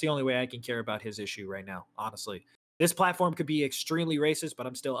 That's the only way I can care about his issue right now, honestly. This platform could be extremely racist, but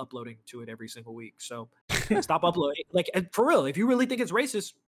I'm still uploading to it every single week. So stop uploading. Like, for real, if you really think it's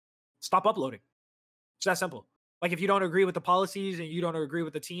racist, stop uploading. It's that simple. Like, if you don't agree with the policies and you don't agree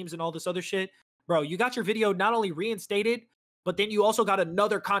with the teams and all this other shit, bro, you got your video not only reinstated, but then you also got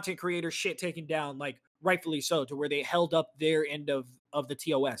another content creator shit taken down, like rightfully so, to where they held up their end of the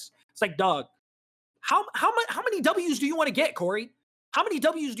TOS. It's like, dog, how many W's do you want to get, Corey? How many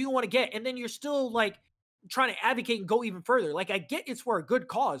W's do you want to get? And then you're still like trying to advocate and go even further. Like, I get it's for a good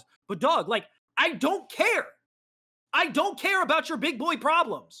cause, but dog, like, I don't care. I don't care about your big boy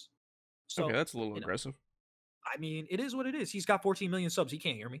problems. So, okay, that's a little aggressive. I mean, it is what it is. He's got 14 million subs. He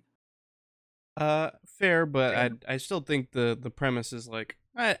can't hear me. Fair, but Fair. I still think the premise is like,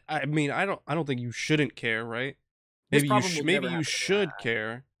 I mean, I don't think you shouldn't care, right? This Maybe problem will never you happen. should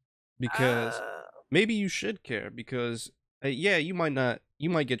care, because maybe you should care because yeah, you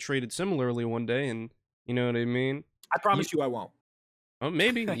might get treated similarly one day, and you know what I mean? I promise you I won't. Oh,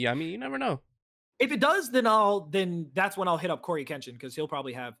 maybe. Yeah, I mean, you never know. If it does, then that's when I'll hit up Corey Kenshin, because he'll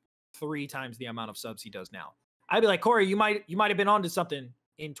probably have 3 times the amount of subs he does now. I'd be like, Corey, you might have been onto something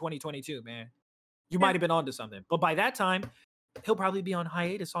in 2022, man. You might have been onto something. But by that time, he'll probably be on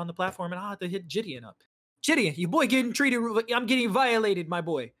hiatus on the platform, and I'll have to hit Gideon up. Gideon, your boy getting treated. I'm getting violated, my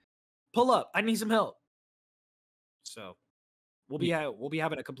boy. Pull up. I need some help. So we'll be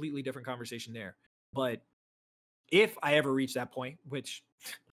having a completely different conversation there. But if I ever reach that point, which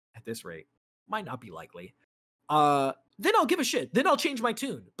at this rate, might not be likely. Then I'll give a shit. Then I'll change my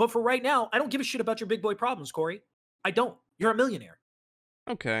tune. But for right now, I don't give a shit about your big boy problems, Corey. I don't. You're a millionaire.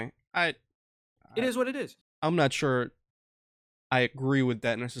 Okay. It is what it is. I'm not sure I agree with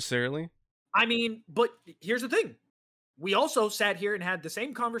that necessarily. I mean, but here's the thing. We also sat here and had the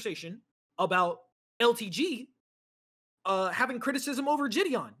same conversation about LTG having criticism over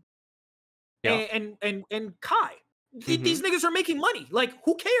Gideon and Kai. These niggas are making money. Like,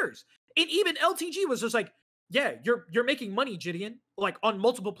 who cares? And even LTG was just like, yeah, you're making money, Gideon, like on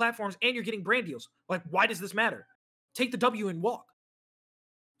multiple platforms, and you're getting brand deals. Like, why does this matter? Take the W and walk.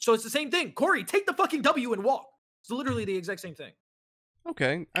 So it's the same thing. Corey, take the fucking W and walk. It's literally the exact same thing.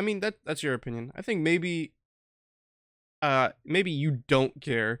 Okay. I mean, that's your opinion. I think maybe you don't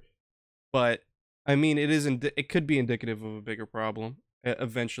care, but I mean, it could be indicative of a bigger problem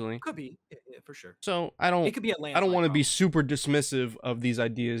eventually. Could be, yeah, for sure. So It could be a I don't want to be landslide super dismissive of these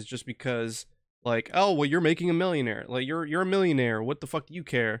ideas just because, like, oh well, you're making a millionaire. Like, you're a millionaire. What the fuck do you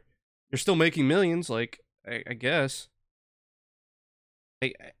care? You're still making millions. Like, I guess.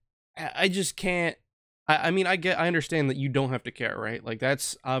 I just can't. I mean, I understand that you don't have to care, right? Like,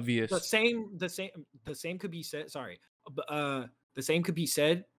 that's obvious. The same could be said. Sorry, the same could be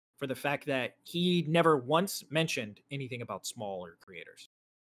said for the fact that he never once mentioned anything about smaller creators.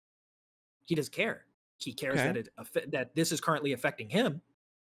 He doesn't care. He cares Okay. that this is currently affecting him.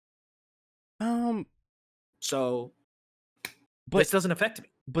 So But this doesn't affect me.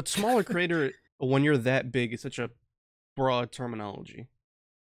 but smaller creator, when you're that big, is such a broad terminology,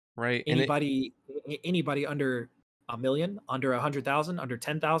 right? And Anybody under a million, under 100,000, under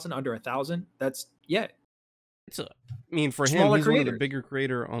 10,000, under 1,000. That's I mean, for him, Smaller he's one of the creators. bigger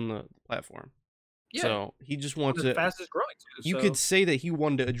creator on the platform. Yeah. So he just wants the to. fastest growing too. You could say that he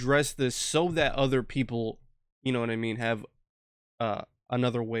wanted to address this so that other people, you know what I mean, have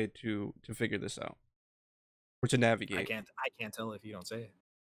another way to figure this out or to navigate. I can't tell if you don't say it.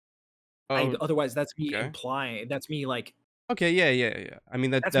 Oh, Otherwise, that's me okay. implying. That's me like. Okay, yeah. I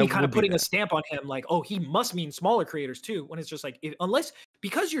mean, That's me kind of putting a stamp on him, like, oh, he must mean smaller creators too. When it's just like,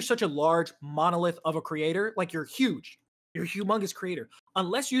 because you're such a large monolith of a creator, like you're huge, you're a humongous creator.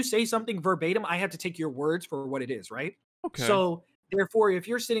 Unless you say something verbatim, I have to take your words for what it is, right? Okay. So therefore, if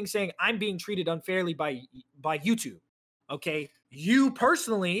you're sitting saying I'm being treated unfairly by YouTube, okay, you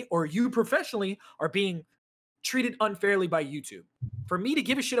personally or you professionally are being treated unfairly by YouTube. For me to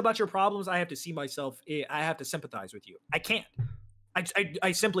give a shit about your problems, I have to see myself. I have to sympathize with you. I can't.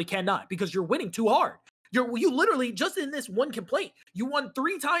 I simply cannot because you're winning too hard. You literally just in this one complaint, you won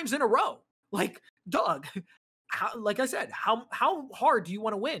 3 times in a row. Like, dog. Like I said, how hard do you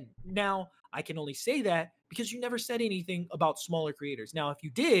want to win? Now, I can only say that because you never said anything about smaller creators. Now, if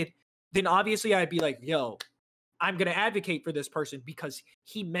you did, then obviously I'd be like, yo, I'm going to advocate for this person because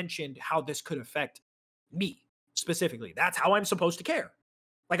he mentioned how this could affect me specifically. That's how I'm supposed to care.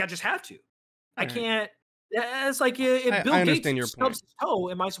 Like, I just have to. I can't. It's like if Bill Gates stubs his toe,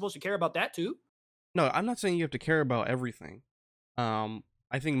 am I supposed to care about that too? No, I'm not saying you have to care about everything.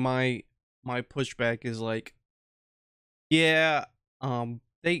 I think my pushback is like, yeah, I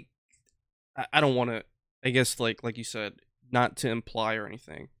don't want to, I guess, like you said, not to imply or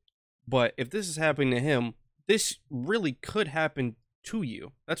anything, but if this is happening to him, this really could happen to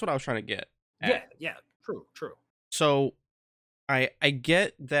you. That's what I was trying to get at. Yeah, true. So I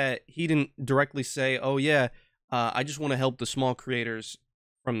get that he didn't directly say, oh yeah, I just want to help the small creators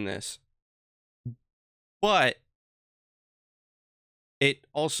from this, but you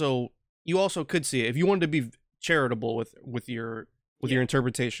also could see it if you wanted to be charitable with your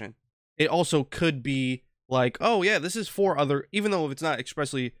interpretation. It also could be like, oh yeah, this is for other, even though if it's not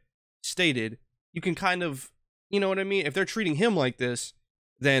expressly stated, you can kind of, you know what I mean? If they're treating him like this,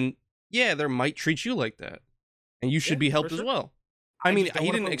 then yeah, they might treat you like that, and you should be helped as well. I mean, he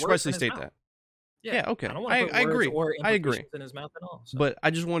didn't expressly state that. Yeah, okay. I agree. I agree. In his mouth at all, so. But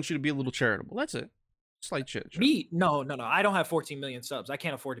I just want you to be a little charitable. That's it. Slight shit. Me? No. I don't have 14 million subs. I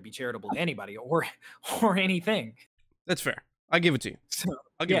can't afford to be charitable to anybody or anything. That's fair. I give it to you. So,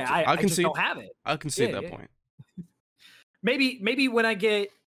 I'll give it to you. I just don't have it. I'll concede that point. Maybe when I hit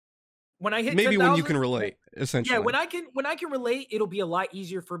maybe 10,000, when you can relate, essentially. Yeah, when I can relate, it'll be a lot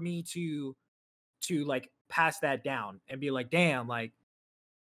easier for me to like pass that down and be like, damn, like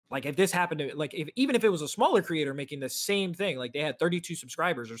if this happened to, like, even if it was a smaller creator making the same thing, like they had 32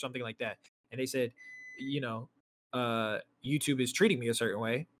 subscribers or something like that, and they said, you know, YouTube is treating me a certain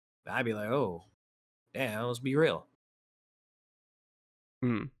way, I'd be like, oh, damn, let's be real.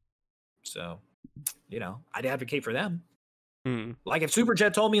 So, you know, I'd advocate for them. Like if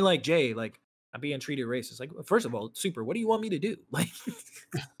SuperJJJet told me, like, Jay, like, I'm being treated racist. Like, first of all, Super, what do you want me to do? Like,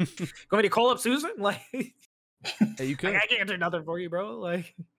 want me to call up Susan? Like, Hey, you could. I can't do nothing for you, bro.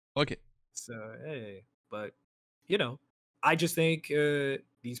 Like, Fuck it. so hey, but you know, I just think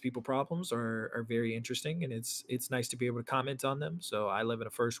these people problems are very interesting, and it's nice to be able to comment on them. So I live in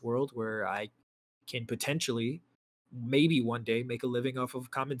a first world where I can potentially, maybe one day, make a living off of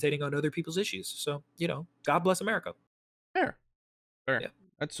commentating on other people's issues. So you know, God bless America. Fair. Fair. Yeah.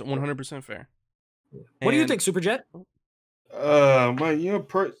 That's 100% fair. What do you And- think, Superjet? But you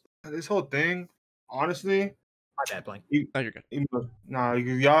know, this whole thing, honestly, My bad, Blank. No, you're good. nah,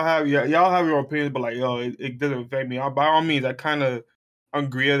 y'all have your opinions, but like, yo, it doesn't affect me. By all means, I kind of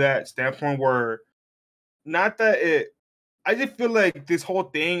agree with that standpoint. Where not that it, I just feel like this whole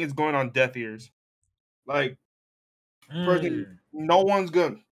thing is going on deaf ears. Like, personally, no one's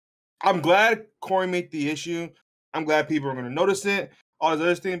good. I'm glad Corey made the issue. I'm glad people are going to notice it. All this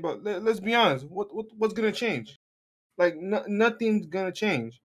other thing, but let's be honest. What's going to change? Like, nothing's going to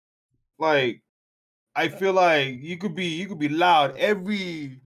change. Like, I feel like you could be loud.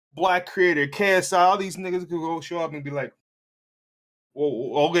 Every black creator, KSI, all these niggas could go show up and be like,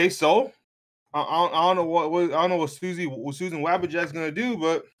 "Well, okay, so I don't know what Susan Wabbajack's gonna do,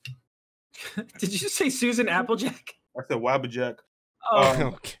 but Did you say Susan Applejack? I said Wabbajack.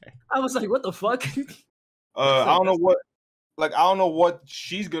 Oh, Okay. I was like, what the fuck? I don't know what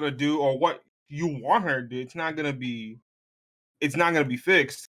she's gonna do or what you want her to do. It's not gonna be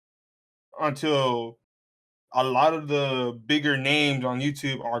fixed until a lot of the bigger names on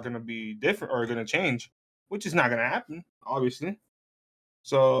YouTube are gonna be different or gonna change, which is not gonna happen, obviously.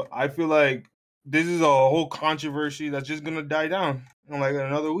 So I feel like this is a whole controversy that's just gonna die down in like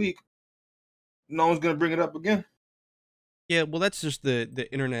another week. No one's gonna bring it up again. Yeah, well, that's just the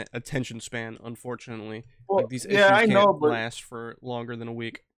internet attention span, unfortunately. Well, Like, these yeah, issues I can't know, but last for longer than a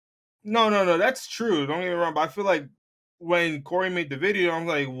week. no, that's true. Don't get me wrong, but I feel like when Corey made the video, I'm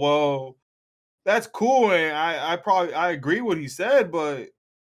like, whoa, that's cool, and I agree what he said, but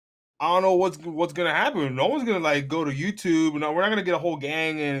I don't know what's gonna happen. No one's gonna like go to YouTube. No, we're not gonna get a whole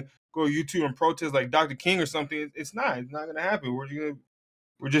gang and go to YouTube and protest like Dr. King or something. It's not gonna happen. We're just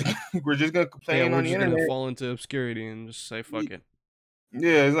we're just gonna Yeah, complain we're on the just gonna internet. fall into obscurity and just say fuck it.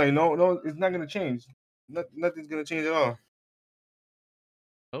 Yeah, it's like no, it's not gonna change. Nothing's gonna change at all.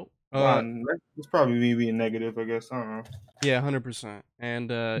 Oh, It's probably me being negative, I guess. I don't know. yeah, 100%.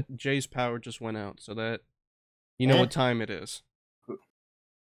 And Jay's power just went out, so that you know what time it is.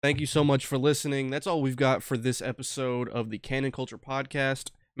 Thank you so much for listening. That's all we've got for this episode of the Canon Culture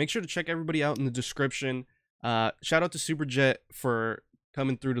Podcast. Make sure to check everybody out in the description. Shout out to SuperJJet for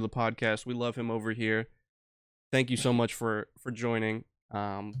coming through to the podcast. We love him over here. Thank you so much for joining.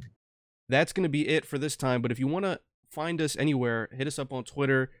 That's going to be it for this time. But if you want to find us anywhere, hit us up on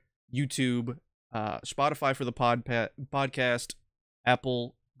Twitter, YouTube, Spotify for the podcast,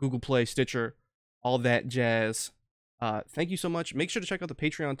 Apple, Google Play, Stitcher, all that jazz. Thank you so much. Make sure to check out the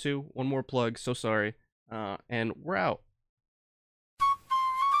Patreon too. One more plug. So sorry. And we're out.